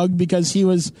behind Doug because he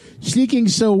was sneaking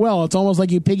so well. It's almost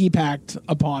like you piggybacked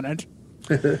upon it.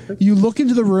 You look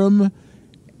into the room.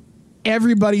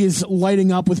 Everybody is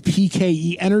lighting up with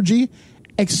PKE energy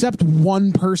except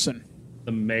one person.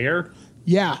 The mayor?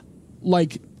 Yeah.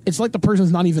 Like, it's like the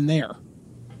person's not even there.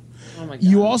 Oh my god.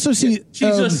 You also see...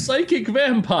 She's a psychic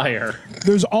vampire.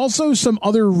 There's also some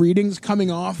other readings coming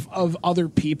off of other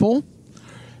people.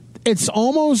 It's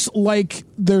almost like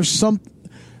there's some...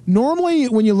 Normally,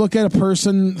 when you look at a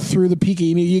person through the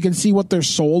PKE, you can see what their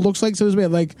soul looks like. So it's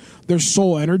like their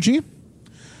soul energy.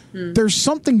 There's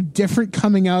something different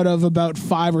coming out of about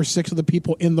 5 or 6 of the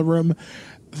people in the room,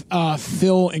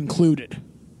 Phil included.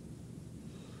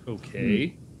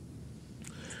 Okay.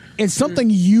 It's something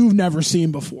you've never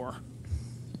seen before.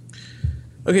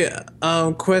 Okay,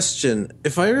 question.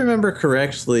 If I remember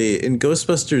correctly, in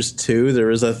Ghostbusters 2, there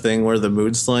was a thing where the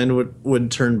mood slime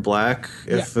would turn black.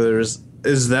 If there's...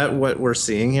 Is that what we're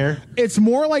seeing here? It's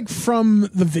more like from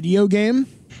the video game.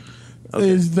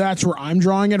 Okay. That's where I'm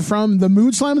drawing it from. The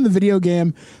mood slime in the video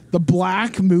game, the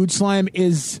black mood slime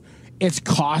it's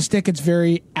caustic, it's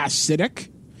very acidic,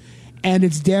 and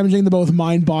it's damaging to both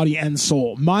mind, body, and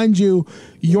soul. Mind you,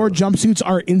 your jumpsuits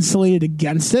are insulated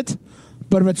against it,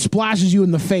 but if it splashes you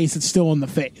in the face, it's still in the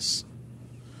face.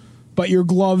 But your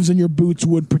gloves and your boots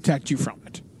would protect you from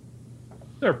it.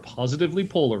 They're positively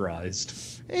polarized.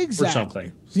 Exactly. Or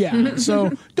something. Yeah,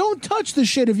 so don't touch the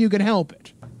shit if you can help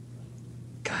it.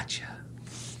 Gotcha.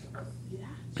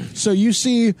 So you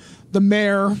see the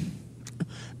mayor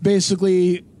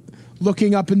basically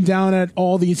looking up and down at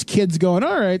all these kids going,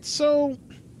 all right, so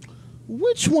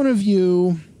which one of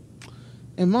you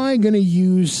am I going to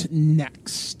use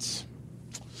next?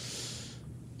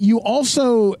 You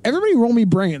also, everybody roll me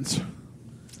brains.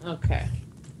 Okay.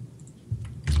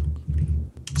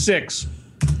 6.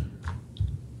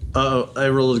 I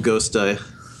rolled a ghost die.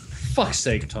 Fuck's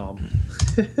sake, Tom.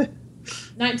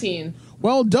 19.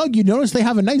 Well, Doug, you notice they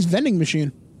have a nice vending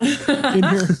machine in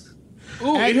here.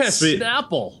 Ooh, it has Sweet.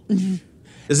 Snapple.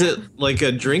 Is it like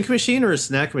a drink machine or a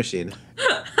snack machine? It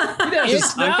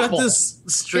has I've got Snapple. this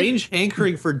strange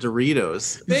hankering for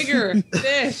Doritos. Bigger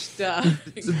fish stuff.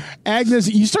 Agnes,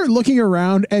 you start looking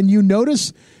around and you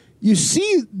notice, you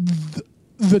see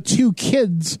the 2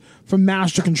 kids from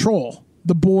Master Control,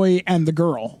 the boy and the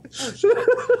girl.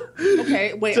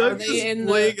 Okay, wait, are Doug's they in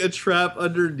laying the... a trap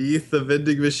underneath the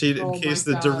vending machine Oh in case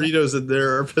my the God. Doritos in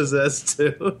there are possessed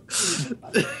too.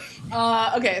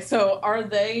 Okay, so are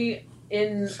they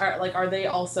in... Are they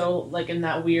also, like, in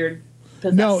that weird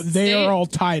possessed No, they state? are all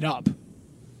tied up.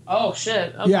 Oh,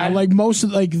 shit. Okay. Yeah, like most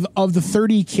of the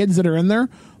 30 kids that are in there,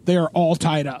 they are all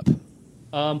tied up.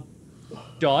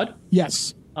 Dodd,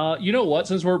 Yes. you know what?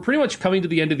 Since we're pretty much coming to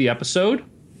the end of the episode,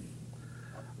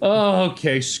 Oh,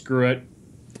 okay, screw it.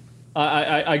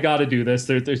 I got to do this.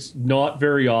 There's not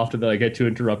very often that I get to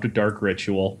interrupt a dark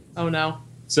ritual. Oh no.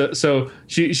 So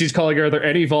she's calling, are there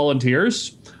any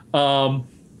volunteers?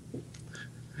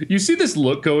 You see this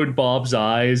look go in Bob's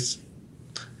eyes.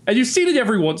 And you've seen it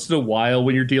every once in a while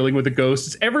when you're dealing with a ghost.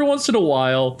 It's every once in a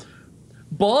while,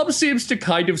 Bob seems to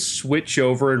kind of switch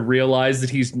over and realize that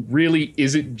he's really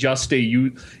isn't just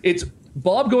it's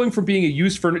Bob going from being a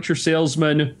used furniture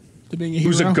salesman To being a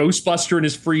who's a hero. Ghostbuster in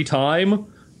his free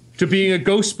time to being a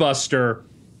Ghostbuster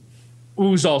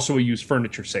who's also a used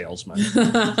furniture salesman.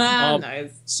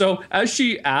 Nice. So as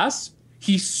she asks,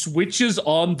 he switches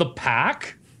on the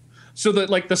pack so that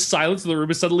like the silence of the room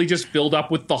is suddenly just filled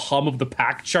up with the hum of the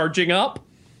pack charging up.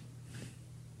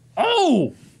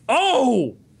 Oh,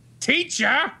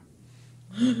 teacher,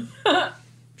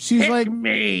 She's pick like,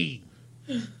 me.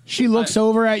 she looks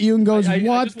over at you and goes, I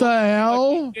what just the want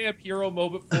hell? a damn hero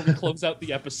moment before we close out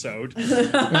the episode.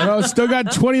 Oh, still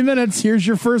got 20 minutes. Here's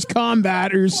your first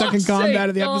combat or your second Fuck's combat sake,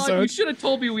 of the God, You episode. should have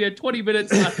told me we had 20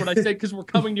 minutes left when I said because we're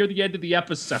coming near the end of the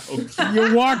episode.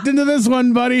 You walked into this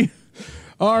one, buddy.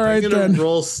 All right, I'm gonna then.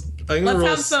 roll Let's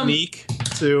have some- sneak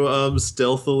to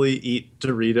stealthily eat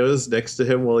Doritos next to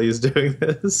him while he's doing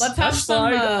this. Let's have That's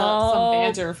some fine.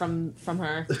 banter from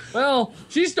her. Well,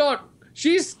 she's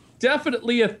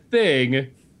definitely a thing.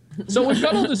 So we've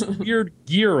got all this weird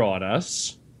gear on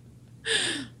us.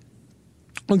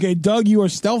 Okay, Doug, you are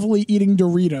stealthily eating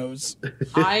Doritos.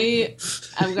 I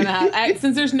am gonna have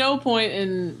since there's no point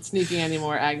in sneaking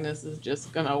anymore. Agnes is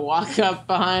just gonna walk up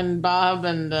behind Bob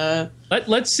and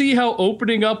Let's see how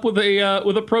opening up with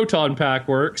a proton pack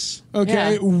works.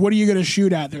 Okay, Yeah. what are you going to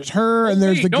shoot at? There's her and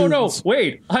there's the No, goons.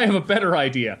 wait. I have a better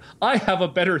idea. I have a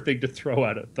better thing to throw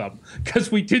at them because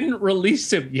we didn't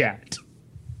release him yet.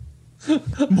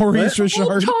 Maurice Bob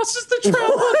Richard. tosses the trap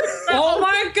oh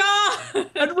my god!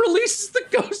 and releases the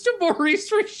ghost of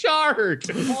Maurice Richard.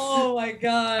 Oh my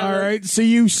god! All right, so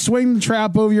you swing the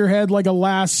trap over your head like a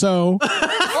lasso,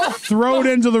 throw it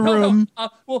into the room.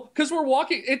 Well, because we're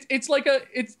walking, it's like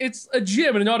it's a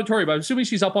gym and an auditorium. I'm assuming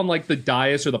she's up on like the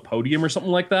dais or the podium or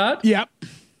something like that. Yep.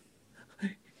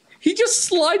 He just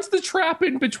slides the trap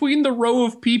in between the row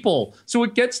of people so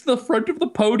it gets to the front of the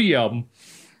podium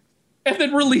and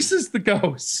then releases the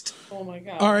ghost. Oh my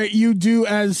god! All right, you do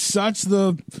as such.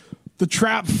 The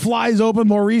trap flies open.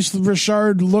 Maurice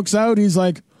Richard looks out. He's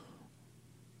like,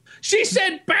 She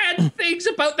said bad things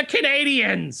about the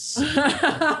Canadians.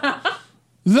 ah!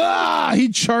 He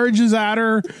charges at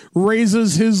her,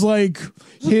 raises his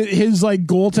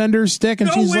goaltender stick, and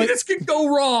No she's way like, this can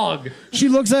go wrong. she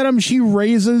looks at him. She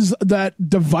raises that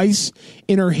device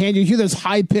in her hand. You hear this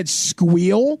high pitched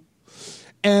squeal,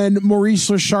 and Maurice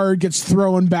Richard gets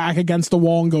thrown back against the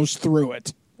wall and goes through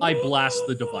it. I blast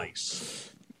the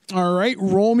device. All right,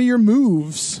 roll me your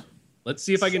moves. Let's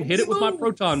see if I can hit it with my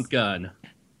proton gun.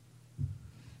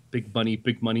 Big money,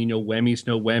 no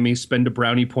whammies. Spend a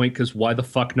brownie point because why the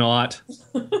fuck not?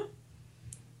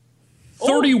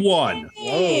 31.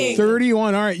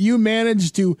 31. All right, you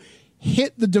managed to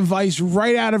hit the device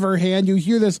right out of her hand. You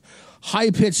hear this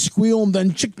high pitched squeal, and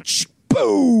then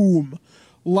boom,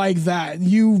 like that.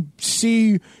 You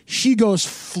see she goes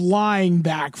flying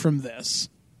back from this.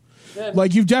 Good.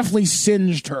 Like you've definitely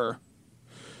singed her.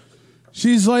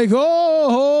 She's like,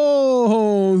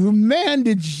 oh, man,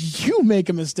 did you make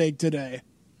a mistake today?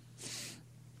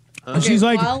 She's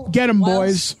like, get him,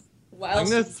 boys. I'm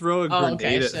gonna throw a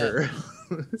grenade at her.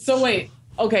 So wait.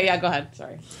 Okay, yeah, go ahead.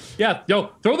 Sorry. Yeah,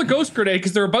 throw the ghost grenade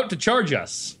because they're about to charge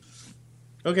us.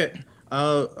 Okay.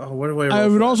 What do I roll I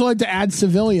would for? also like to add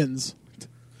civilians.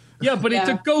 Yeah, but it's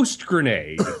Yeah. a ghost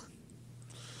grenade. All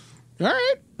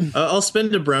right. I'll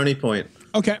spend a brownie point.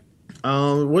 Okay.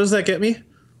 What does that get me?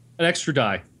 An extra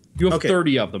die. You have Okay.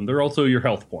 30 of them. They're also your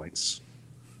health points.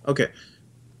 Okay.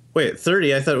 Wait,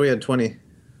 30? I thought we had 20.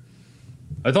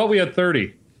 I thought we had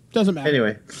 30. Doesn't matter.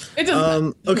 Anyway. It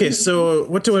doesn't. Okay, so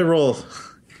what do I roll?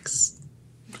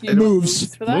 You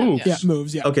moves. for that? Moves. Yeah,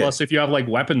 moves. Yeah. Okay. Plus, if you have like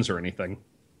weapons or anything.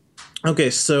 Okay,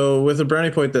 so with a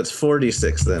brownie point, that's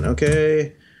 4d6 then.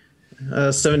 Okay.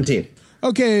 17.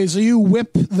 Okay, so you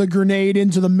whip the grenade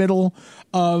into the middle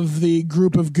of the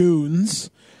group of goons.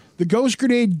 The ghost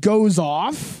grenade goes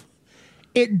off.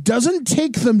 It doesn't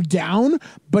take them down,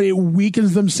 but it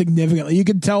weakens them significantly. You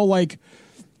can tell, like,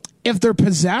 if they're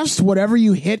possessed, whatever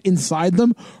you hit inside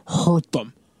them hurt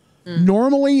them.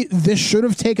 Normally, this should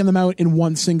have taken them out in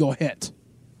one single hit.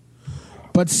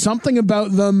 But something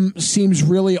about them seems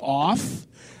really off.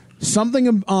 Something,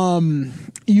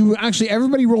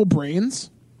 everybody roll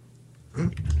brains.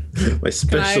 My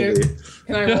specialty.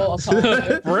 Can I roll a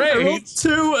cultist? Brains?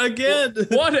 2 again.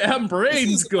 What am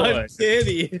brains good?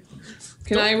 Uncanny.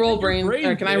 Can I roll brain? brain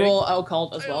Or can I big. roll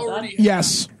occult as well? Then?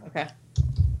 Yes. Okay.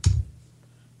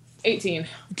 18.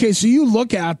 Okay, so you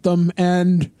look at them,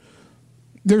 and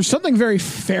there's something very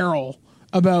feral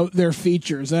about their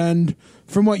features. And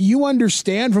from what you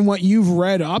understand, from what you've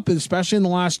read up, especially in the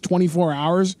last 24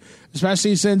 hours,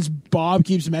 especially since Bob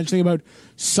keeps mentioning about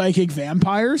psychic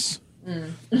vampires,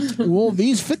 well,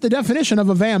 these fit the definition of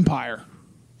a vampire.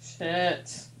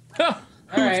 Shit. All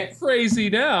right. Crazy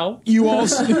now. You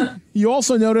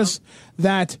also notice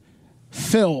that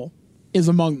Phil is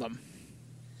among them.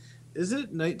 Is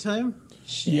it nighttime?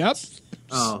 Yep.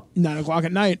 Oh, 9 o'clock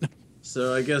at night.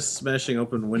 so I guess smashing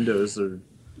open windows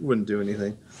wouldn't do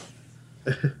anything.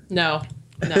 No,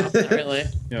 not really.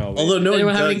 No, Although no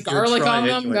Anyone one have any does, garlic try on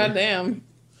them? anyway. Goddamn.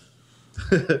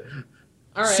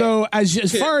 All right. So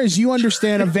as far as you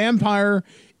understand, a vampire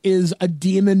is a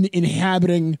demon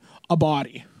inhabiting a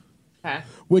body, okay.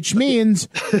 which means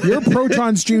your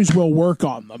proton streams will work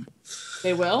on them.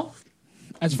 They will?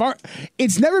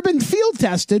 It's never been field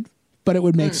tested, but it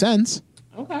would make sense.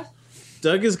 Okay.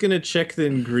 Doug is gonna check the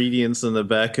ingredients on the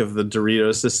back of the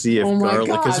Doritos to see if Oh my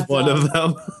garlic is God, one Doug. of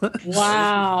them.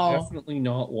 Wow. definitely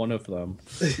not one of them.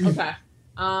 Okay.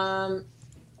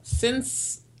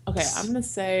 Since okay, I'm gonna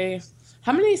say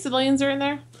how many civilians are in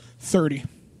there? 30.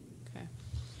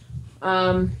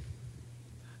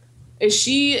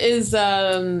 Is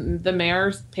the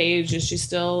mayor's Paige? Is she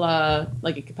still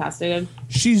like incapacitated?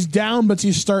 She's down, but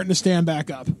she's starting to stand back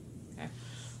up.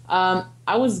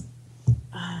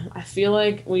 I feel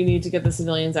like we need to get the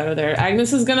civilians out of there.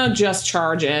 Agnes is gonna just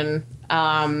charge in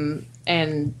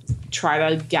and try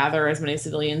to gather as many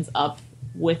civilians up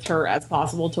with her as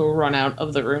possible to run out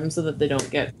of the room so that they don't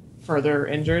get further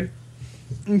injured.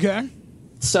 Okay.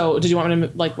 So, did you want me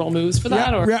to like roll moves for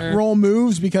that? Yeah, roll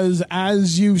moves, because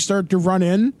as you start to run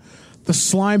in, the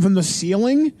slime from the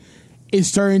ceiling is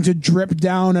starting to drip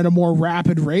down at a more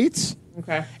rapid rate,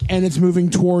 Okay. and it's moving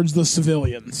towards the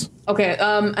civilians. Okay.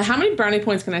 How many brownie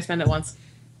points can I spend at once?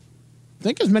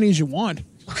 Think as many as you want.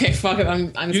 Okay, fuck it. I'm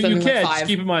You spending can, like just 5.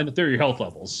 keep in mind that they're your health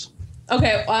levels.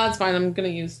 Okay, well, that's fine. I'm gonna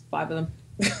use 5 of them.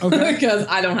 Okay. Because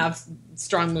I don't have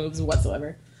strong moves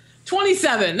whatsoever.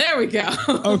 27. There we go.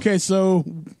 Okay, so,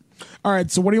 all right,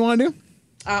 so what do you want to do?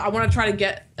 I want to try to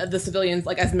get the civilians,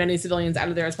 like as many civilians out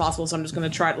of there as possible. So I'm just going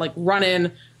to try to like run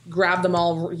in, grab them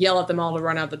all, yell at them all to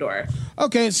run out the door.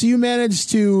 Okay, so you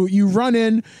run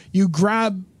in, you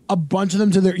grab a bunch of them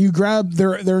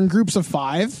they're in groups of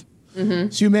 5. Mm-hmm.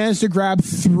 So you manage to grab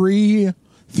three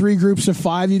groups of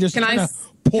 5. You just Can I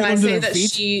pull them to say their that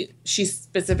feet. she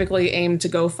specifically aimed to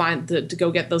go to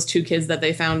go get those 2 kids that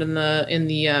they found in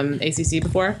the ACC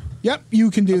before? Yep,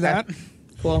 you can do that.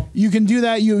 Cool. You can do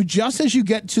that. You just as you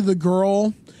get to the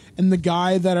girl and the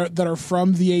guy that are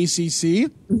from the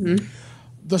ACC,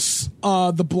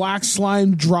 the black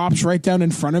slime drops right down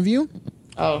in front of you.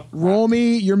 Oh, Roll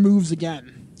me your moves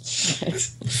again.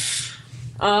 shit.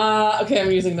 Okay,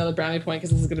 I'm using another brownie point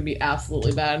because this is going to be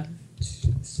absolutely bad.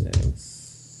 2,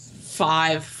 6,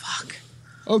 5. Fuck.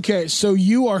 Okay, so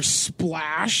you are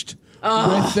splashed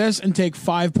with this and take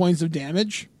 5 points of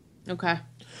damage. Okay.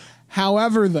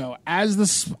 However, though, as the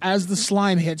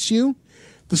slime hits you,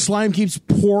 the slime keeps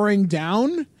pouring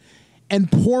down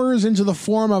and pours into the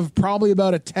form of probably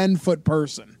about a 10-foot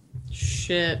person.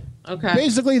 Shit. Okay.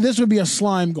 Basically, this would be a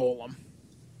slime golem.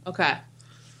 Okay.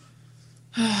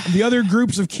 The other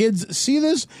groups of kids see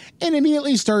this and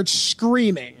immediately start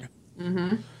screaming.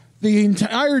 Mm-hmm. The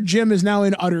entire gym is now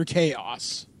in utter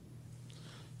chaos.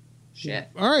 Shit.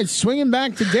 All right, swinging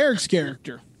back to Derek's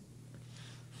character.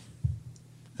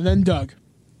 And then Doug.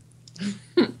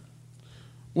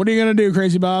 What are you going to do,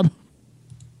 Crazy Bob?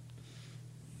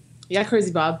 Yeah,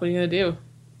 Crazy Bob. What are you going to do?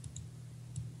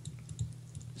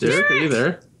 Derek, are you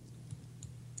there?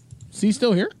 Is he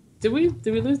still here? Did we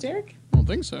lose Derek? I don't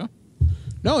think so.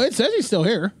 No, it says he's still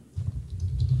here.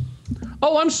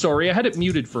 Oh, I'm sorry. I had it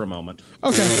muted for a moment.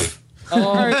 Okay.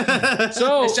 All right.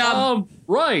 So, Nice job.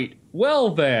 right. Well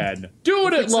then,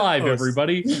 doing it live, post.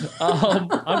 everybody. I'm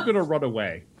gonna run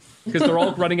away because they're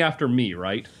all running after me,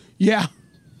 right? Yeah.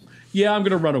 Yeah, I'm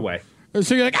gonna run away.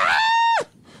 So you're like, ah!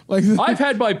 Like, I've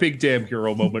had my big damn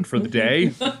hero moment for the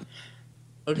day.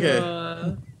 Okay.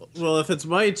 Well, if it's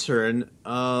my turn,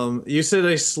 you said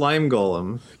a slime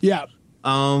golem. yeah.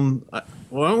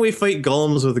 Why don't we fight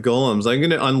golems with golems? I'm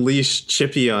gonna unleash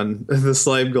Chippy on the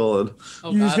slime golem.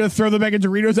 Oh, You're just God. gonna throw the bag of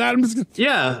Doritos at him?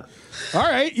 Yeah. All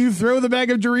right, you throw the bag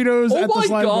of Doritos Oh at the my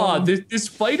slime god, golem. this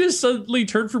fight has suddenly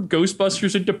turned from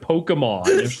Ghostbusters into Pokemon.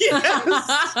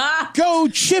 Go,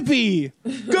 Chippy!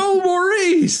 Go,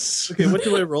 Maurice! Okay, what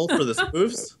do I roll for this?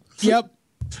 Moves? Yep.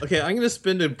 Okay, I'm gonna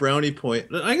spend a brownie point.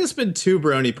 I'm gonna spend 2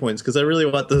 brownie points because I really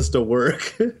want this to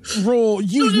work. Roll.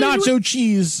 Use nacho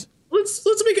cheese.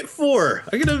 let's make it 4.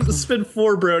 I'm gonna spend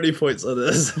 4 brownie points on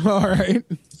this. All right.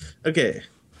 Okay,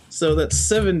 so that's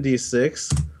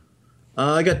 76.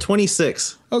 I got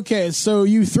 26. Okay, so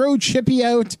you throw Chippy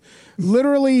out,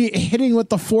 literally hitting with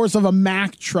the force of a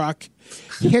Mack truck,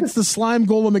 hits the slime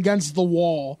golem against the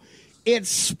wall. It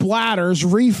splatters,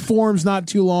 reforms not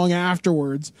too long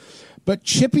afterwards, but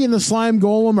Chippy and the slime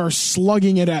golem are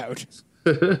slugging it out.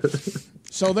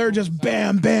 So they're just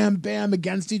bam, bam, bam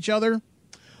against each other.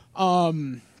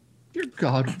 Dear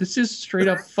God, this is straight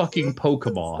up fucking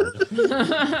Pokemon.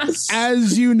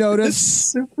 As you notice,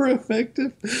 Super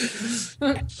effective.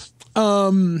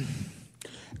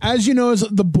 as you notice,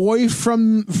 the boy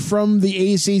from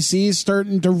the ACC is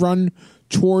starting to run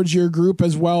towards your group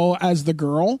as well as the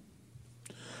girl.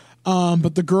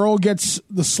 But the girl gets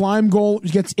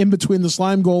in between the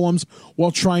slime golems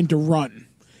while trying to run.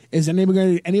 Is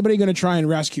anybody going to try and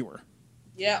rescue her?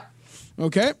 Yeah.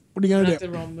 Okay, what are you I going have to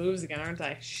to do? roll moves again, aren't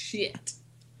I? Shit.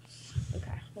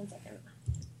 Okay, 1 second.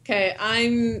 Okay,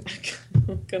 I'm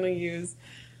gonna use.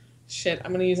 Shit,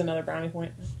 I'm gonna use another brownie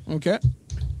point. Okay,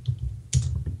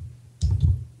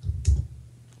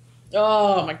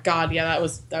 Oh my god, yeah, that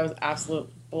was absolute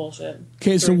bullshit.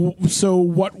 okay. So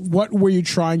what were you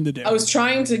trying to do? I was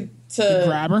trying to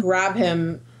grab her? grab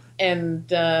him and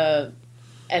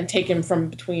take him from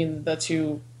between the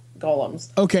two golems.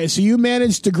 Okay, so you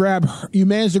managed to grab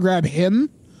him,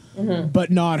 but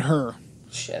not her.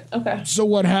 Shit. Okay. So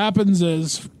what happens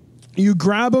is you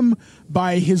grab him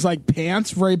by his like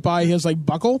pants, right by his like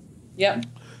buckle, Yep.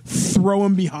 throw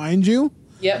him behind you,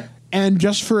 Yep. and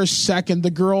just for a second,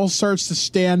 the girl starts to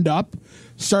stand up,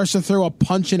 starts to throw a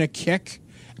punch and a kick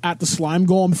at the slime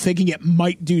golem, thinking it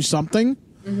might do something.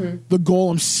 The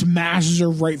golem smashes her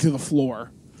right through the floor.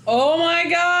 Oh my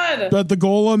god. But the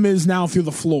golem is now through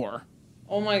the floor.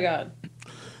 Oh my god.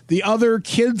 The other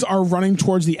kids are running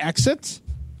towards the exits.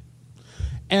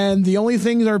 And the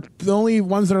only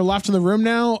ones that are left in the room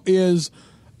now is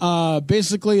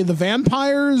basically the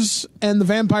vampires and the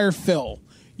vampire Phil.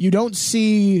 You don't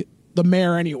see the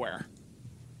mayor anywhere.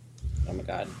 Oh my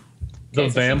god. The Okay,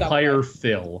 so she got Vampire away.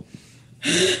 Phil.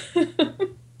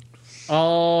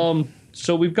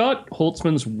 So we've got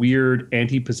Holtzman's weird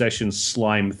anti-possession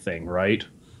slime thing, right?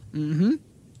 Mm-hmm.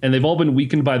 And they've all been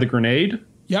weakened by the grenade.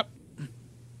 Yep.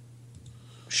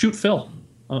 Shoot Phil.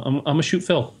 I'm gonna shoot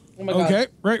Phil. Oh my god. Okay,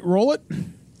 right, roll it.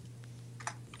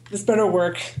 This better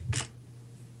work.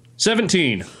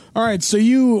 17. All right, so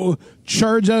you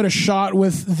charge out a shot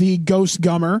with the ghost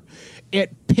gummer.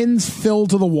 It pins Phil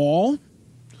to the wall.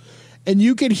 And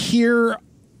you could hear,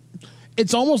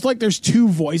 it's almost like there's 2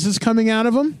 voices coming out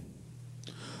of him.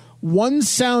 One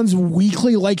sounds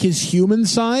weakly like his human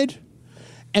side,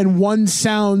 and one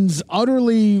sounds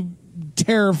utterly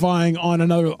terrifying on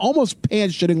another, almost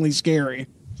pants-shittingly scary.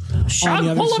 Shut!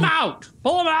 the other Pull him side. out!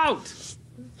 Pull him out!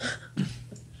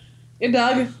 Hey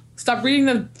Doug, stop reading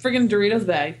the friggin' Doritos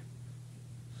bag.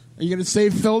 Are you going to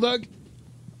save Phil, Doug?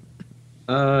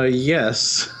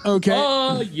 Yes. Okay.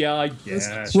 Yeah, I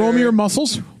guess. Roll me your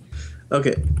muscles.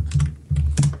 Okay.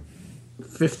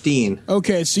 15.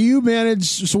 Okay, so you manage.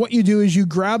 So what you do is you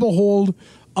grab a hold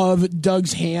of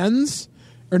Doug's hands,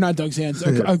 or not Doug's hands,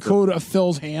 a coat of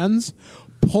Phil's hands,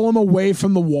 pull him away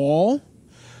from the wall.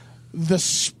 The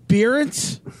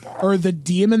spirit or the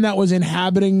demon that was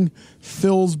inhabiting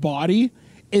Phil's body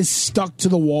is stuck to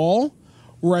the wall,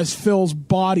 whereas Phil's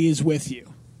body is with you.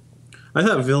 I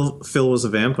thought Phil was a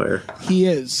vampire. He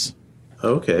is,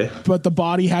 Okay. but the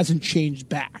body hasn't changed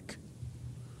back.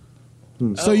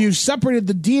 So you've separated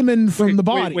the demon from the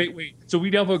body. Wait. So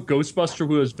we have a Ghostbuster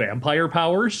who has vampire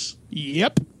powers?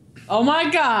 Yep. Oh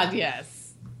my god,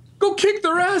 yes. Go kick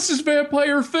their asses,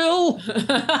 Vampire Phil!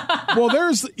 Well,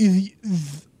 there's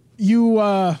you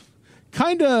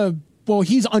kind of. Well,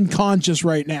 he's unconscious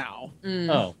right now,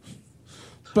 Oh.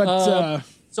 but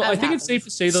So I think it's safe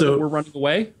to say, though, So- that we're running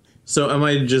away. So am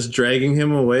I just dragging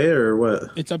him away or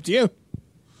what? it's up to you.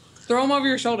 Throw him over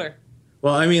your shoulder.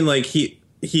 Well, I mean, like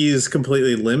he's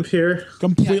completely limp here.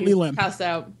 Completely he's limp. Passed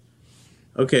out.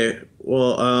 Okay.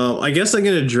 Well, I guess I'm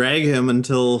gonna drag him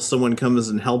until someone comes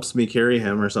and helps me carry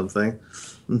him or something.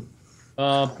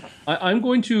 I'm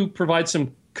going to provide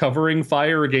some covering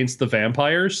fire against the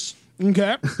vampires.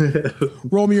 Okay.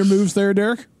 Roll me your moves there,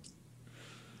 Derek.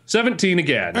 17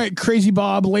 again. All right, Crazy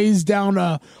Bob lays down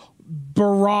a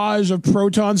barrage of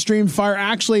proton stream fire,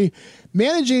 actually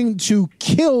managing to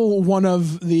kill one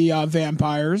of the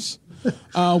vampires.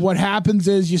 What happens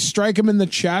is you strike him in the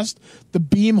chest. The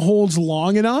beam holds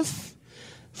long enough,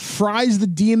 fries the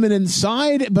demon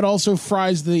inside, but also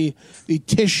fries the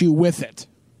tissue with it.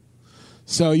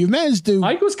 So you've managed to...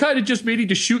 I was kind of just meaning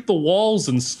to shoot the walls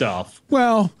and stuff.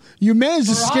 Well, you managed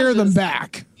to scare them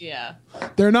back. Yeah.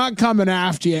 They're not coming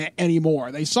after you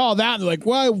anymore. They saw that and they're like,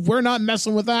 well, we're not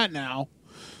messing with that now.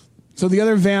 So the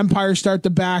other vampires start to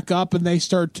back up and they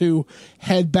start to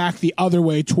head back the other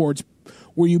way towards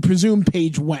where you presume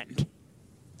Paige went.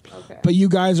 Okay. But you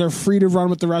guys are free to run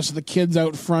with the rest of the kids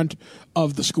out front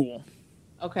of the school.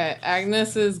 Okay,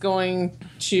 Agnes is going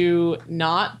to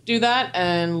not do that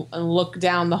and look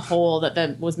down the hole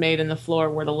that was made in the floor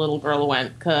where the little girl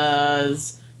went,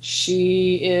 because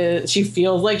she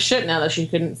feels like shit now that she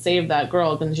couldn't save that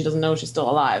girl because she doesn't know she's still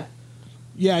alive.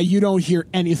 Yeah, you don't hear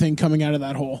anything coming out of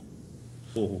that hole.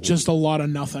 Oh. Just a lot of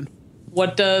nothing.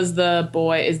 What does is the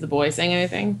boy saying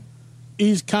anything?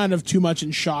 He's kind of too much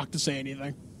in shock to say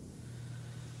anything.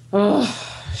 Oh,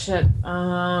 shit.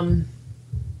 How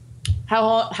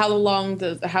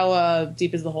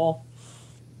deep is the hole?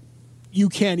 You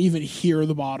can't even hear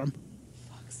the bottom.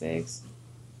 Fuck's sakes.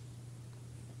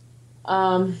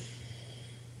 Okay,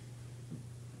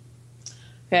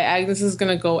 Agnes is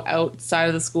going to go outside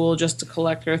of the school just to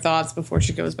collect her thoughts before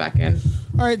she goes back in.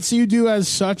 All right, so you do as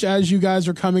such. As you guys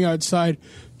are coming outside,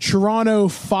 Toronto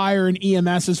Fire and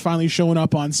EMS is finally showing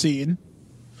up on scene.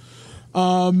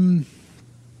 And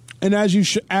as you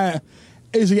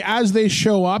as they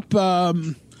show up,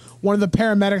 one of the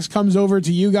paramedics comes over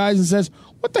to you guys and says,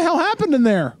 "What the hell happened in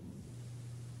there?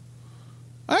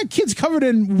 That kid's covered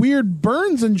in weird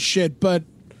burns and shit, but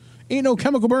ain't no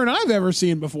chemical burn I've ever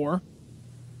seen before."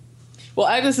 Well,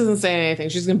 Agnes isn't saying anything.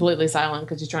 She's completely silent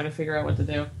because she's trying to figure out what to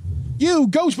do. You,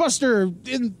 Ghostbuster!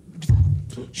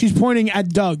 She's pointing at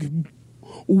Doug.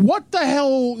 What the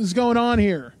hell is going on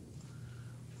here?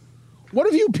 What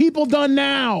have you people done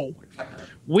now?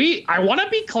 I want to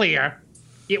be clear.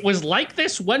 It was like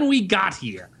this when we got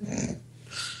here.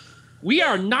 We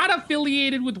are not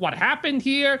affiliated with what happened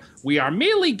here. We are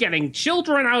merely getting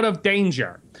children out of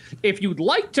danger. If you'd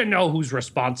like to know who's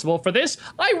responsible for this,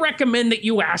 I recommend that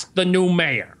you ask the new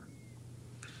mayor.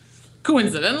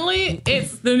 Coincidentally,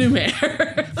 it's the new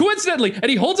mayor. Coincidentally, and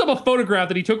he holds up a photograph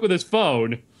that he took with his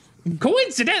phone.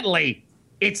 Coincidentally,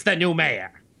 it's the new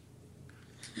mayor.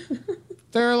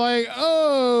 They're like,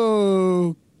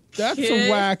 oh, that's Kid.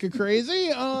 a whack of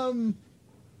crazy.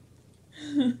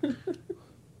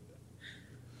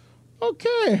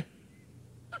 Okay.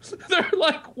 They're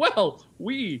like, well,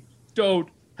 we don't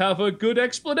have a good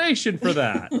explanation for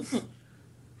that.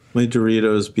 My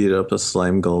Doritos beat up a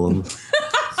slime golem.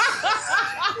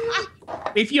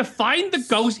 If you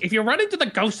run into the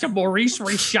ghost of Maurice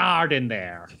Richard in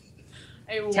there,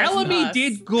 tell him he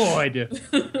did good.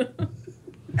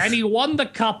 And he won the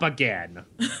cup again.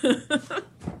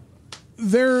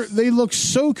 They look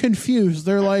so confused.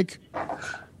 They're like,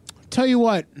 tell you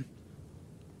what,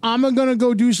 I'm going to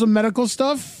go do some medical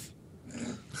stuff.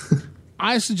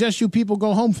 I suggest you people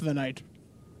go home for the night.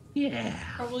 Yeah.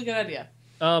 Probably a good idea.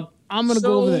 I'm going to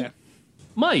go over there.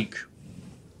 Mike.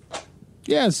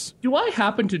 Yes. Do I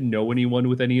happen to know anyone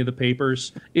with any of the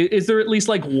papers? Is there at least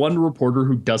like one reporter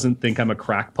who doesn't think I'm a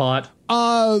crackpot?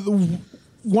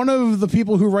 One of the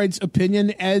people who writes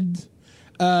opinion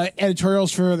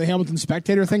editorials for the Hamilton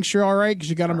Spectator thinks you're all right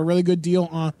because you got him a really good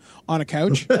deal on a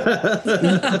couch.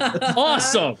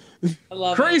 Awesome. I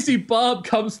love Crazy Bob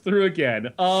comes through again.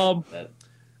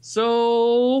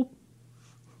 So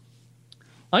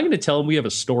I'm going to tell him we have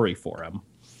a story for him.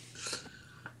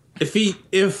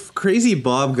 If Crazy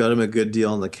Bob got him a good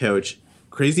deal on the couch,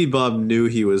 Crazy Bob knew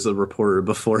he was a reporter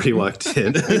before he walked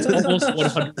in. It's almost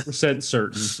 100%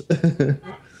 certain.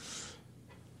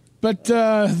 But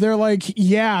they're like,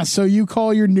 yeah, so you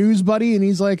call your news buddy, and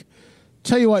he's like,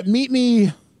 tell you what, meet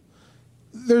me.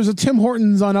 There's a Tim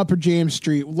Hortons on Upper James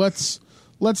Street. Let's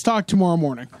talk tomorrow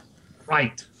morning.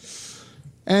 Right.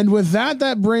 And with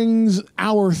that brings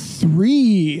hour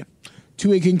 3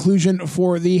 to a conclusion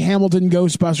for the Hamilton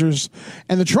Ghostbusters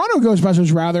and the Toronto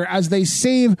Ghostbusters, rather, as they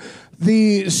save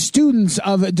the students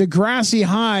of Degrassi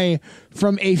High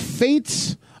from a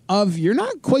fate of, you're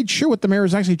not quite sure what the mayor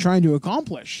is actually trying to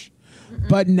accomplish.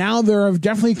 But now there are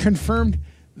definitely confirmed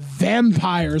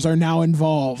vampires are now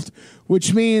involved,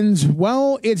 which means,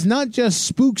 well, it's not just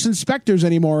spooks and specters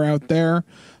anymore out there,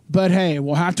 But hey,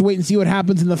 we'll have to wait and see what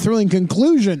happens in the thrilling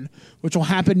conclusion, which will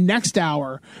happen next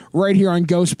hour right here on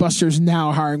Ghostbusters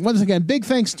Now Hiring. Once again, big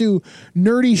thanks to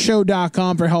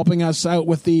nerdyshow.com for helping us out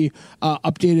with the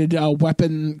updated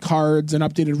weapon cards and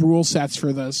updated rule sets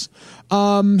for this.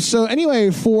 So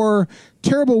anyway, for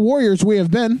Terrible Warriors, we have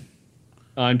been...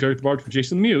 I'm Derek the Bard from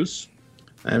Jason the Muse.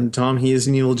 I'm Tom, he is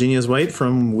an evil genius white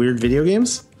from Weird Video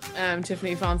Games. I'm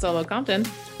Tiffany Fonsolo Compton.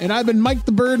 And I've been Mike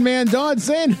the Birdman Dodd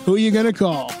saying, who you gonna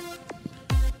call?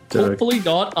 Hopefully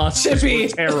not us. Chippy. We're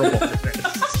terrible.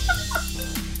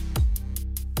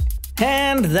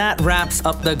 And that wraps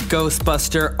up the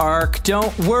Ghostbuster arc.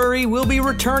 Don't worry, we'll be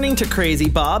returning to Crazy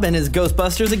Bob and his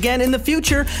Ghostbusters again in the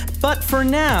future. But for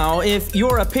now, if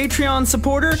you're a Patreon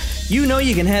supporter, you know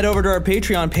you can head over to our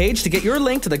Patreon page to get your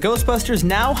link to the Ghostbusters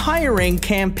Now Hiring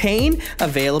campaign,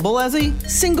 available as a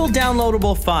single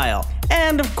downloadable file.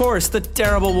 And of course, The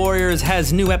Terrible Warriors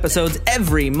has new episodes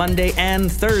every Monday and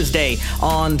Thursday.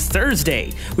 On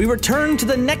Thursday, we return to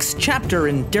the next chapter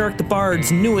in Derek the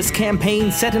Bard's newest campaign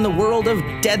set in the world of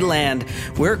Deadland.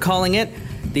 We're calling it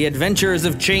The Adventures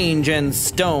of Change and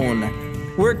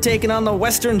Stone. We're taking on the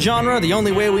Western genre the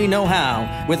only way we know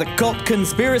how, with occult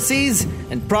conspiracies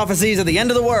and prophecies of the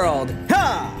end of the world.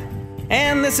 Ha!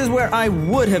 And this is where I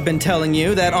would have been telling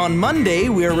you that on Monday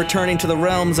we are returning to the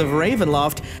realms of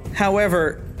Ravenloft.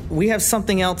 However, we have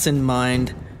something else in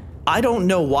mind. I don't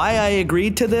know why I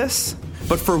agreed to this,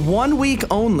 but for 1 week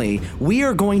only, we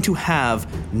are going to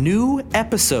have new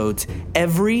episodes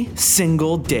every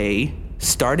single day,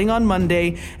 starting on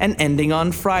Monday and ending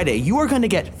on Friday. You are going to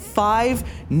get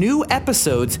 5 new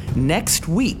episodes next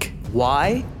week.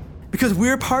 Why? Because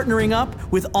we're partnering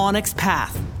up with Onyx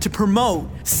Path to promote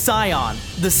Scion,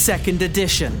 the 2nd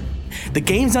edition. The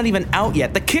game's not even out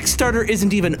yet. The Kickstarter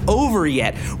isn't even over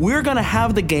yet. We're gonna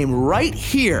have the game right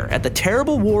here at the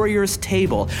Terrible Warriors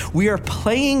table. We are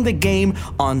playing the game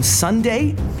on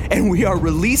Sunday, and we are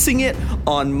releasing it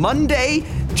on Monday,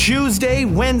 Tuesday,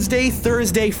 Wednesday,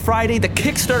 Thursday, Friday. The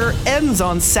Kickstarter ends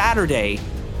on Saturday.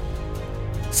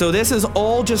 So this is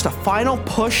all just a final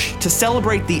push to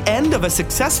celebrate the end of a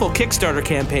successful Kickstarter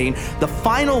campaign, the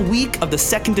final week of the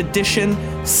 2nd edition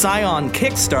Scion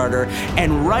Kickstarter,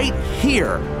 and right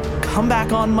here, come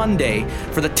back on Monday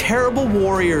for the Terrible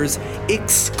Warriors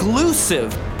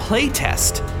exclusive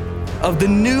playtest of the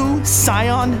new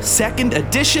Scion 2nd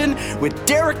edition with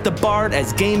Derek the Bard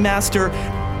as Game Master,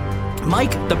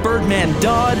 Mike the Birdman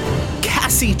Dodd,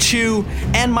 Cassie Chu,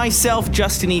 and myself,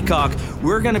 Justin Eacock.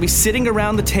 We're going to be sitting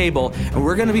around the table, and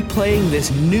we're going to be playing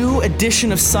this new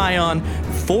edition of Scion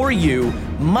for you,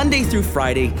 Monday through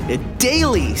Friday, a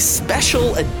daily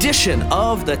special edition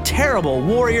of the Terrible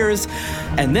Warriors,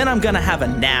 and then I'm going to have a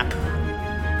nap.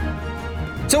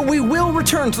 So we will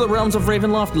return to the realms of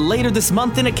Ravenloft later this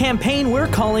month in a campaign we're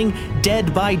calling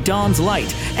Dead by Dawn's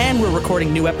Light. And we're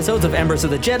recording new episodes of Embers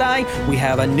of the Jedi. We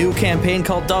have a new campaign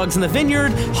called Dogs in the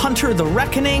Vineyard, Hunter the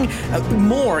Reckoning,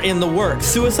 more in the works.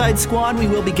 Suicide Squad we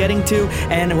will be getting to,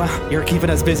 and well, you're keeping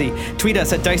us busy. Tweet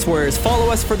us at Dice Warriors,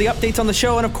 follow us for the updates on the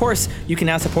show, and of course, you can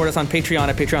now support us on Patreon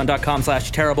at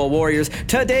patreon.com/Terrible Warriors.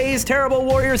 Today's Terrible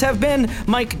Warriors have been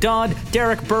Mike Dodd,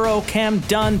 Derek Burrow, Cam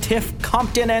Dunn, Tiff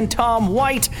Compton, and Tom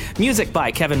White. Music by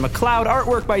Kevin MacLeod,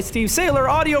 artwork by Steve Saylor,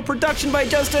 audio production by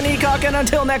Justin Eacock, and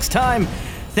until next time,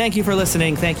 thank you for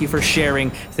listening, thank you for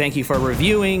sharing, thank you for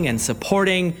reviewing and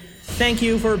supporting, thank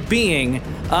you for being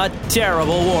a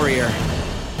Terrible Warrior.